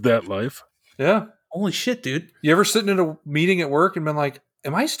 we've lived that life. Yeah. Holy shit, dude. You ever sitting in a meeting at work and been like,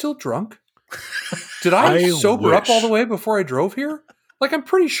 am I still drunk? Did I sober up all the way before I drove here? Like, I'm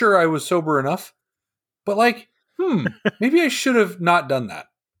pretty sure I was sober enough. But like, maybe I should have not done that.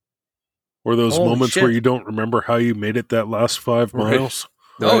 Or those moments where you don't remember how you made it that last 5 miles.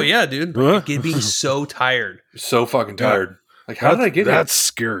 Right. Oh, yeah, dude. Like, being so tired. So fucking tired. Like, how did I get here? That's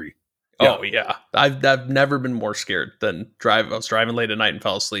scary. Oh, yeah. I've never been more scared than I was driving late at night and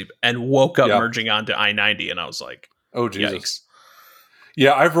fell asleep and woke up merging onto I-90 and I was like, oh, Jesus. Yikes.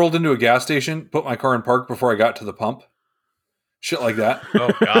 Yeah, I've rolled into a gas station, put my car in park before I got to the pump. Shit like that.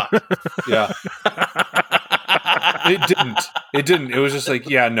 Oh, God. Yeah. It didn't. It was just like,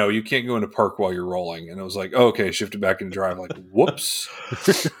 yeah, no, you can't go into park while you're rolling. And it was like, oh, okay, shift it back into drive. Like, whoops.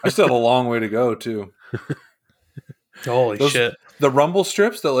 I still have a long way to go, too. Holy shit. The rumble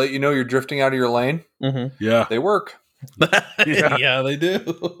strips that let you know you're drifting out of your lane. Mm-hmm. Yeah. They work. Yeah, they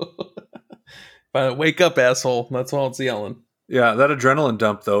do. But wake up, asshole. That's all it's yelling. Yeah, that adrenaline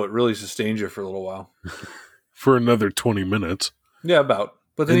dump, though, it really sustains you for a little while. For another 20 minutes. Yeah, about.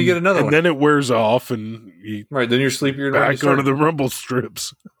 But then you get another one. And then it wears off and you then you're sleepier. Back onto the rumble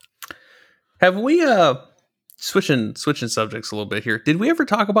strips. Have we, switching subjects a little bit here, did we ever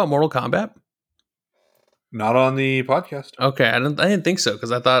talk about Mortal Kombat? Not on the podcast. Okay, I didn't think so,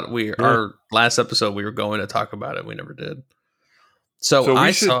 because I thought our last episode we were going to talk about it. We never did. So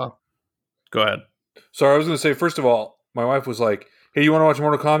Go ahead. Sorry, I was going to say, first of all, my wife was like, hey, you want to watch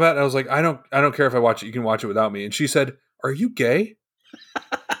Mortal Kombat? And I was like, I don't care if I watch it. You can watch it without me. And she said, are you gay?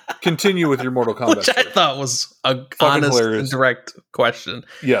 Continue with your Mortal Kombat. Which I thought was a honest and direct question.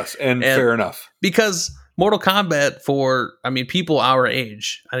 Yes, and fair enough. Because Mortal Kombat people our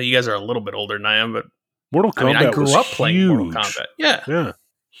age, I know you guys are a little bit older than I am, but Mortal Kombat I grew up huge. playing Mortal Kombat. Yeah. Huge.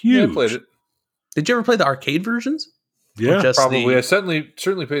 Yeah, I played it. Did you ever play the arcade versions? Yeah, probably. I certainly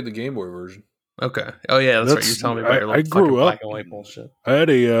played the Game Boy version. Okay. Oh yeah, that's right. You're telling me about your fucking black and white bullshit. I had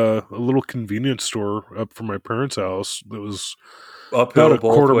a little convenience store up from my parents' house that was uphill about a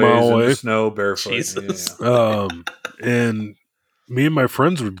quarter mile away. In the snow, barefoot. Jesus. Yeah. And me and my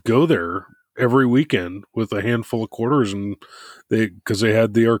friends would go there every weekend with a handful of quarters, and because they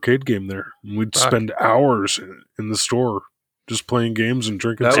had the arcade game there, and we'd spend hours in the store just playing games and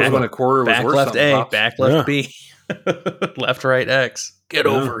drinking. That was when a quarter was worth left something. A, back left B, left right X. Get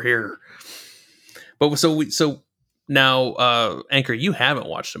over here. But so now, Anchor, you haven't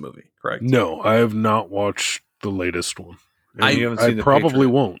watched the movie, correct? No, I have not watched the latest one. I probably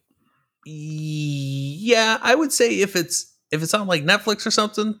won't. Yeah, I would say if it's on like Netflix or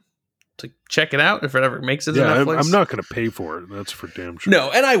something, to check it out if it ever makes it to Netflix. I'm not going to pay for it. That's for damn sure. No,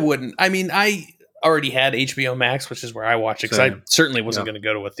 and I wouldn't. I mean, I already had HBO Max, which is where I watch it, because I certainly wasn't going to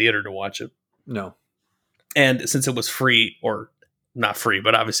go to a theater to watch it. No. And since it was free, or not free,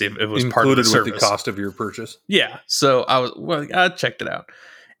 but obviously it was included part of the service. With the cost of your purchase. Yeah. So I checked it out.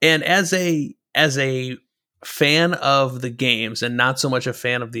 And as a fan of the games, and not so much a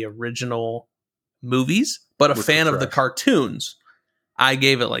fan of the original movies, but a fan of the cartoons, I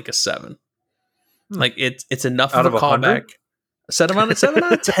gave it like a 7. Like it's enough of a callback. 7 out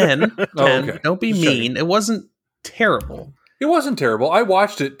of 10. Okay. Don't be mean. It wasn't terrible. It wasn't terrible. I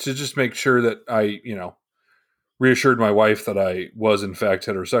watched it to just make sure that I, reassured my wife that I was in fact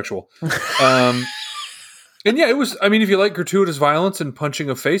heterosexual. And yeah, it was. I mean, if you like gratuitous violence and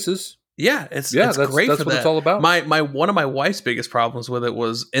punching of faces, it's that's great. That's for what that. it's all about. One of my wife's biggest problems with it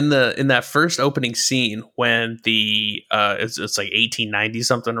was in that first opening scene when the it's like 1890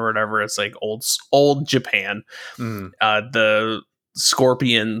 something or whatever. It's like old Japan. The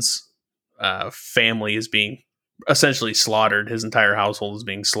Scorpion's family is being essentially slaughtered. His entire household is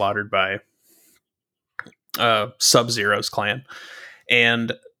being slaughtered by Sub-Zero's clan,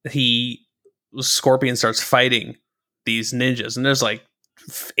 and Scorpion starts fighting these ninjas, and there's like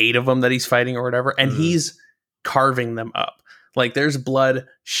 8 of them that he's fighting or whatever, and he's carving them up. Like there's blood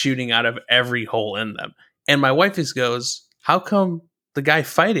shooting out of every hole in them. And my wife goes, how come the guy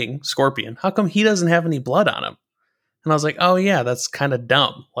fighting Scorpion, how come he doesn't have any blood on him? And I was like, oh yeah, that's kind of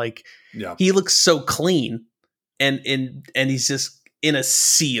dumb. Like he looks so clean, and he's just in a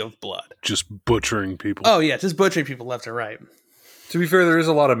sea of blood. Just butchering people. Oh yeah, just butchering people left and right. To be fair, there is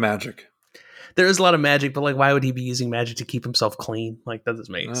a lot of magic. There is a lot of magic, but like, why would he be using magic to keep himself clean? Like, that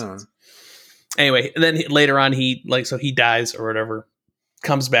doesn't make sense. Anyway, and then later on, he dies or whatever,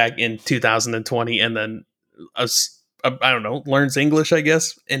 comes back in 2020, and then I don't know, learns English, I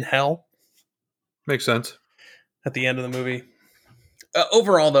guess, in hell. Makes sense. At the end of the movie.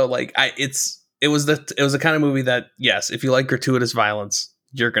 overall though, like it was the kind of movie that, yes, if you like gratuitous violence,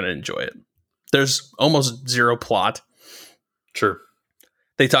 you're gonna enjoy it. There's almost zero plot. Sure.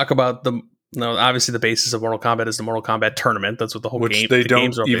 They talk about obviously the basis of Mortal Kombat is the Mortal Kombat tournament. That's what the whole game. They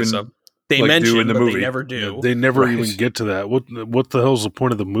don't even they mention in the movie. They never do. Yeah, they never even get to that. What the hell's the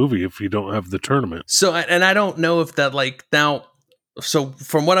point of the movie if you don't have the tournament? So, and I don't know if that now. So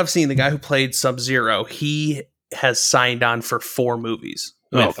from what I've seen, the guy who played Sub-Zero, he has signed on for 4 movies.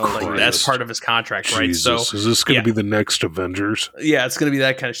 That's part of his contract, right? So is this going to be the next Avengers? Yeah, it's going to be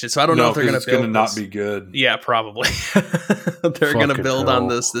that kind of shit. So I don't know if they're going to build. It's going to not be good. Yeah, probably. They're going to build on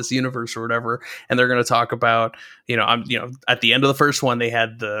this universe or whatever, and they're going to talk about at the end of the first one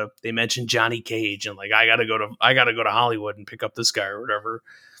they mentioned Johnny Cage and like I got to go to Hollywood and pick up this guy or whatever.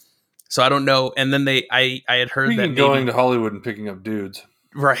 So I don't know. And then I had heard that going to Hollywood and picking up dudes.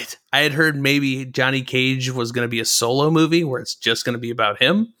 Right. I had heard maybe Johnny Cage was going to be a solo movie where it's just going to be about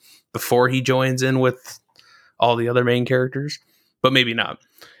him before he joins in with all the other main characters, but maybe not.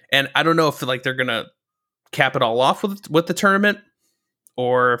 And I don't know if like they're going to cap it all off with the tournament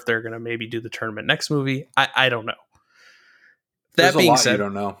or if they're going to maybe do the tournament next movie. I don't know. That being said, you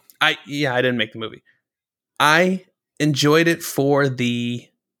don't know. I didn't make the movie. I enjoyed it for the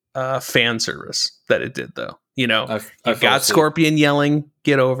fan service that it did though. You've got Scorpion yelling,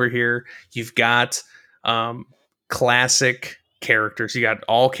 "Get over here." You've got classic characters. You got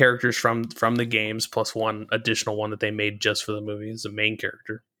all characters from the games plus one additional one that they made just for the movie as the main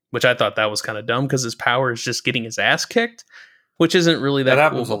character, which I thought that was kind of dumb because his power is just getting his ass kicked, which isn't really that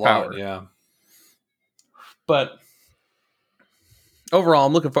happens cool a lot, yeah. But overall,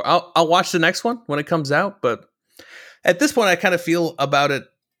 I'm looking for. I'll watch the next one when it comes out, but at this point, I kind of feel about it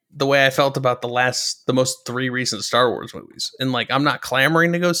the way I felt about the most 3 recent Star Wars movies. And like, I'm not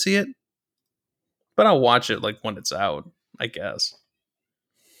clamoring to go see it, but I'll watch it like when it's out, I guess.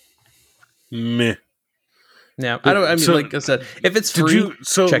 Meh. Yeah. Like I said, if it's free,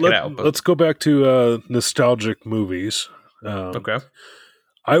 check it out. But let's go back to nostalgic movies. Okay.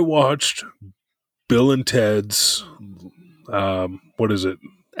 I watched Bill and Ted's, what is it?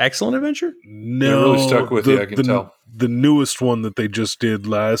 Excellent Adventure? No. It really stuck with you, I can tell. The newest one that they just did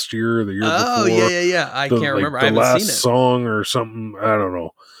last year or the year before. Oh, yeah. I can't remember. I haven't seen it. The last song or something. I don't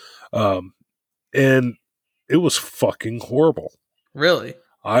know. And it was fucking horrible. Really?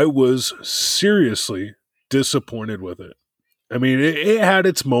 I was seriously disappointed with it. I mean, it had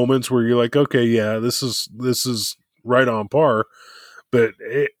its moments where you're like, okay, yeah, this is right on par, but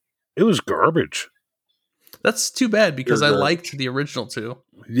it was garbage. That's too bad because I liked the original 2.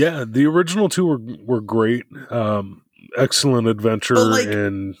 Yeah, the original 2 were great. Excellent Adventure,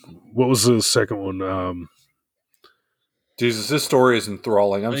 and what was the second one? Jesus, this story is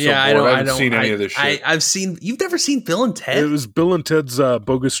enthralling. I'm so bored. I haven't seen any of this shit. I've seen. You've never seen Bill and Ted? It was Bill and Ted's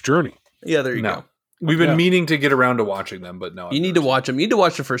Bogus Journey. Yeah, there you go. We've been meaning to get around to watching them, but no. You need to watch them. You need to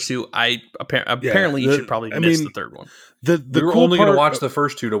watch the first 2. Apparently you should probably miss the third one. We're only going to watch the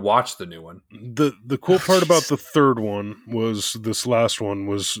first 2 to watch the new one. The cool part about the third one was this last one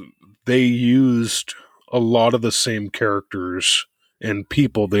was they used a lot of the same characters and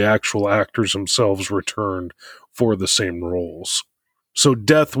people, the actual actors themselves, returned for the same roles. So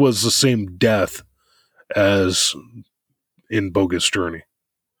death was the same death as in Bogus Journey.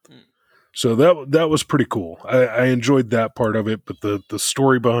 So that was pretty cool. I enjoyed that part of it, but the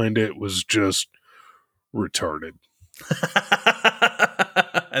story behind it was just retarded.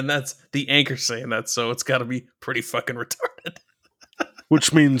 And that's the anchor saying that, so it's got to be pretty fucking retarded.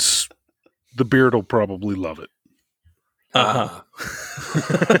 Which means the beard will probably love it. Oh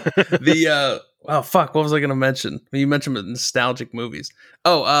fuck, what was I going to mention? You mentioned nostalgic movies.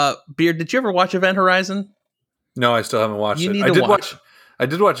 Beard, did you ever watch Event Horizon? No, I still haven't watched it. I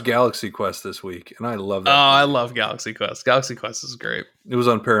did watch Galaxy Quest this week, and I love that. Oh, I love Galaxy Quest. Galaxy Quest is great. It was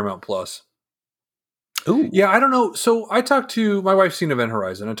on Paramount Plus. Ooh. Yeah, I don't know. So I talked to my wife's seen Event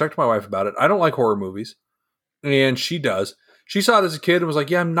Horizon. I talked to my wife about it. I don't like horror movies, and she does. She saw it as a kid and was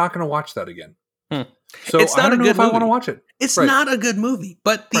like, "Yeah, I'm not going to watch that again." So it's not I don't know a good if movie. I want to watch it. It's not a good movie,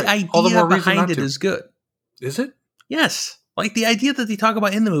 but the idea behind it is good. Is it? Yes. Like the idea that they talk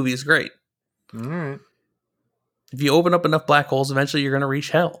about in the movie is great. All right. If you open up enough black holes, eventually you're going to reach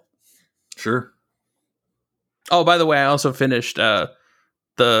hell. Sure. Oh, by the way, I also finished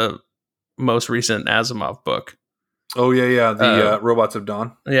the most recent Asimov book. Oh, yeah. The Robots of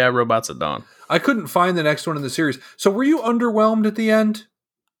Dawn. Yeah, Robots of Dawn. I couldn't find the next one in the series. So were you underwhelmed at the end?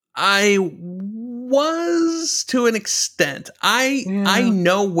 I was to an extent. I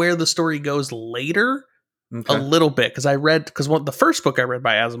know where the story goes later a little bit because the first book I read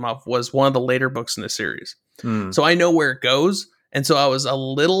by Asimov was one of the later books in the series. So I know where it goes. And so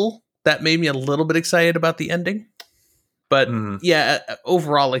that made me a little bit excited about the ending. But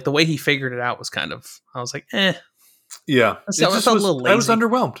overall, like the way he figured it out was I was like, eh. Yeah. So I felt a little lazy. I was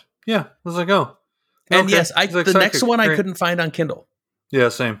underwhelmed. Yeah. I was like, oh. And okay. Yes, the next one I couldn't find on Kindle. Yeah,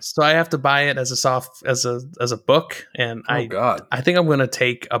 same. So I have to buy it as a book. And I think I'm going to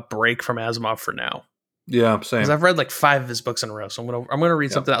take a break from Asimov for now. Yeah, same. Because I've read like 5 of his books in a row. So I'm gonna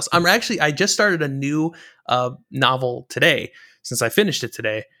read something else. I just started a new novel today since I finished it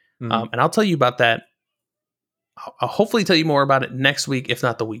today. And I'll tell you about that. I'll hopefully tell you more about it next week, if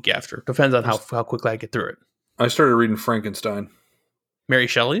not the week after. Depends on how quickly I get through it. I started reading Frankenstein. Mary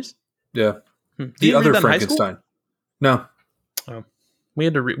Shelley's? Yeah. The other Frankenstein. No.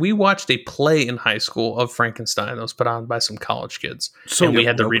 We watched a play in high school of Frankenstein that was put on by some college kids. So we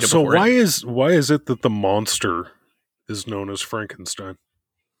had to read it before. So why is it that the monster is known as Frankenstein?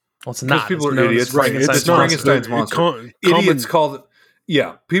 Well, it's not. People are idiots. It's Frankenstein's monster. Idiots called it.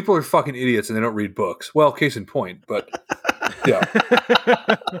 Yeah, people are fucking idiots and they don't read books. Well, case in point, but yeah.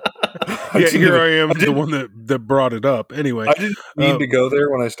 Here I am, the one that brought it up. Anyway, I didn't mean to go there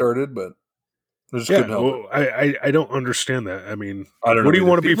when I started, but I just couldn't help it. I don't understand that. I mean, I don't know. What do you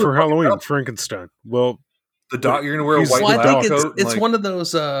want to be for Halloween? Frankenstein. Well, you're going to wear a white lab coat. It's one of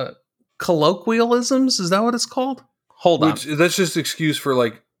those colloquialisms. Is that what it's called? Hold on. That's just an excuse for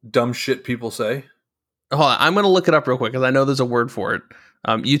like dumb shit people say. Hold on, I'm going to look it up real quick because I know there's a word for it.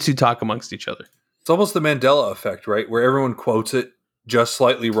 You two talk amongst each other. It's almost the Mandela effect, right? Where everyone quotes it just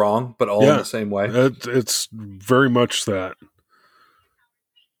slightly wrong, but all in the same way. It's very much that.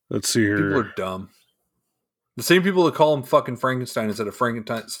 Let's see here. People are dumb. The same people that call him fucking Frankenstein instead of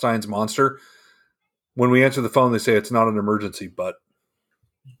Frankenstein's monster. When we answer the phone, they say it's not an emergency, but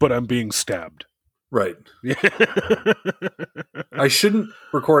I'm being stabbed. Right. I shouldn't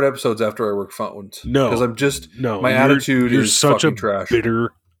record episodes after I work phones. No. Because I'm just, my attitude is such fucking a trash.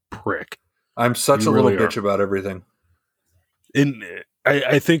 Bitter prick. I'm such a little bitch about everything. And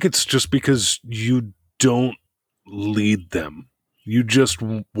I think it's just because you don't lead them. You just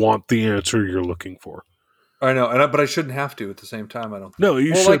want the answer you're looking for. I know, but I shouldn't have to at the same time. I don't think. No,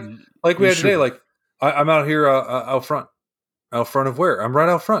 you should. Like we had today, like I'm out here out front. Out front of where? I'm right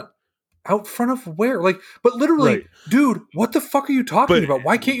out front. Out front of where? Like, but literally, dude, what the fuck are you talking about?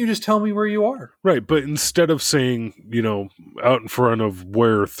 Why can't you just tell me where you are? Right, but instead of saying, out in front of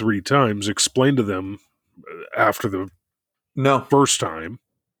where 3 times, explain to them after the first time.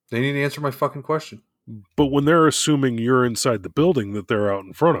 They need to answer my fucking question. But when they're assuming you're inside the building that they're out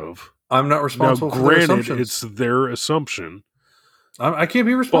in front of, I'm not responsible for their assumptions. It's their assumption. I can't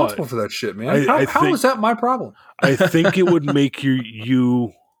be responsible for that shit, man. How is that my problem? I think it would make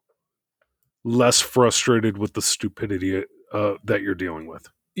you less frustrated with the stupidity that you're dealing with.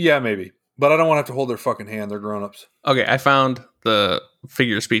 Yeah, maybe. But I don't want to have to hold their fucking hand. They're grown-ups. Okay, I found the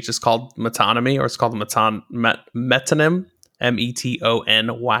figure of speech. It's called metonymy, or it's called metonym.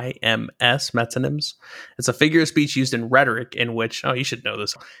 METONYMS, metonyms. It's a figure of speech used in rhetoric in which, you should know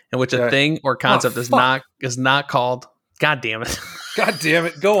this, in which a thing or concept is not called, God damn it. God damn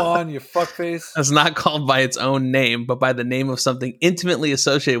it. Go on, you fuckface. It's not called by its own name, but by the name of something intimately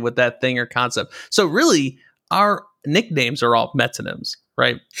associated with that thing or concept. So really, our nicknames are all metonyms,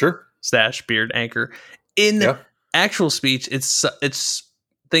 right? Sure. Stash, Beard, Anchor. In actual speech, it's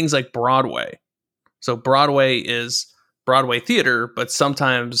things like Broadway. So Broadway is Broadway theater, but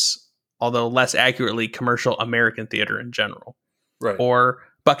sometimes, although less accurately, commercial American theater in general. Right. Or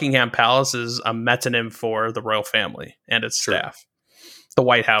Buckingham Palace is a metonym for the royal family and its staff. The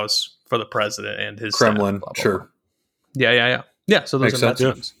White House for the president and his Kremlin, staff, blah, blah, sure. Blah. Yeah. Yeah, so those are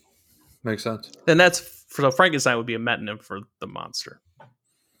metonyms. Makes sense. And so Frankenstein would be a metonym for the monster.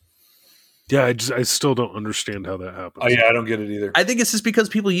 Yeah, I still don't understand how that happens. Oh, yeah, I don't get it either. I think it's just because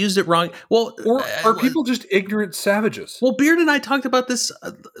people used it wrong. Well, or are people just ignorant savages? Well, Beard and I talked about this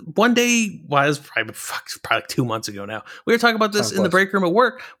one day. Well, it was probably 2 months ago now. We were talking about this in the break room at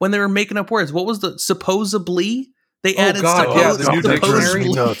work when they were making up words. What was the supposedly? They added the new dictionary.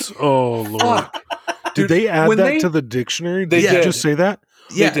 Nuts. Oh, Lord. Did they add that to the dictionary? Did they just say that?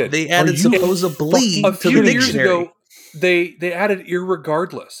 Yeah, they added supposedly a few to the years dictionary. ago. They added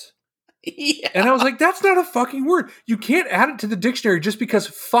irregardless. Yeah. And I was like, that's not a fucking word. You can't add it to the dictionary just because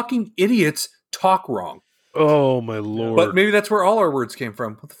fucking idiots talk wrong. Oh, my Lord. But maybe that's where all our words came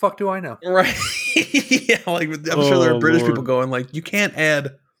from. What the fuck do I know? Right. Yeah, like I'm sure there are British people going like, you can't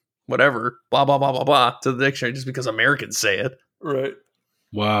add whatever, blah, blah, blah, blah, blah to the dictionary just because Americans say it. Right.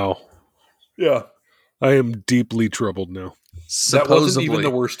 Wow. Yeah. I am deeply troubled now. That wasn't even the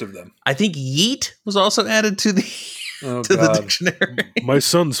worst of them. I think yeet was also added to the... the dictionary. My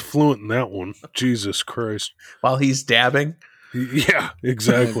son's fluent in that one. Jesus Christ. While he's dabbing. Yeah,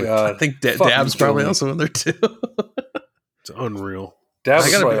 exactly. I think Dab's probably also in there too. It's unreal.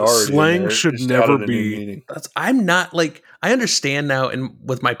 Slang should never be. I'm not like, I understand now, and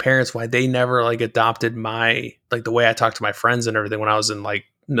with my parents, why they never like adopted my like the way I talk to my friends and everything when I was in like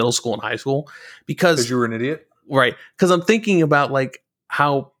middle school and high school, because you were an idiot, right? Because I'm thinking about like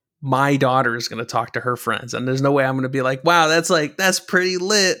how my daughter is going to talk to her friends, and there's no way I'm going to be like, wow, that's pretty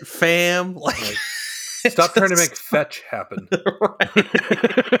lit, fam. Like, stop trying to make fetch happen. Yeah,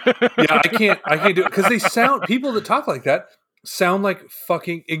 I can't do it because people that talk like that sound like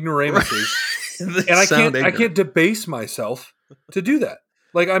fucking ignoramuses, and I can't debase myself to do that.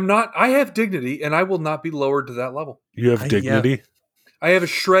 Like I have dignity, and I will not be lowered to that level. You have dignity? I have a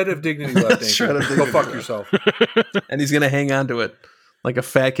shred of dignity left. Go fuck yourself. And he's gonna hang on to it like a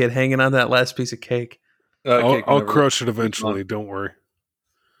fat kid hanging on that last piece of cake. I'll crush it eventually. Don't worry.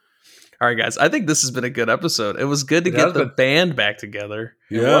 All right, guys. I think this has been a good episode. It was good to get the band back together.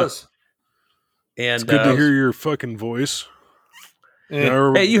 Yeah. It was. And it's good to hear your fucking voice.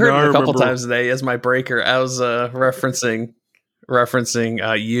 Hey, you heard me a couple times today as my breaker. I was referencing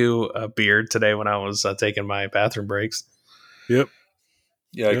you, Beard, today when I was taking my bathroom breaks. Yep.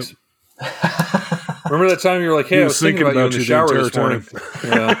 Yikes. Yep. Remember that time you were like, hey, I was thinking about you in the shower this morning.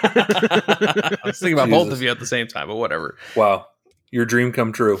 Yeah. I was thinking about both of you at the same time, but whatever. Wow. Your dream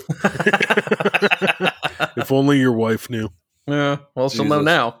come true. If only your wife knew. Yeah, well, she'll know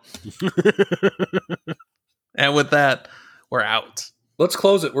now. And with that, we're out. Let's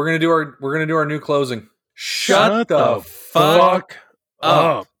close it. We're gonna do our new closing. Shut the fuck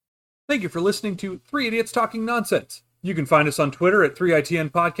up. Thank you for listening to 3 Idiots Talking Nonsense. You can find us on Twitter at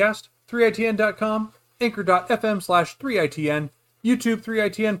 3ITN Podcast, 3ITN.com, Anchor.fm/3ITN, YouTube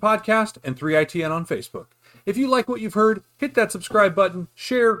 3ITN Podcast, and 3ITN on Facebook. If you like what you've heard, hit that subscribe button,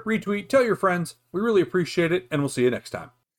 share, retweet, tell your friends. We really appreciate it, and we'll see you next time.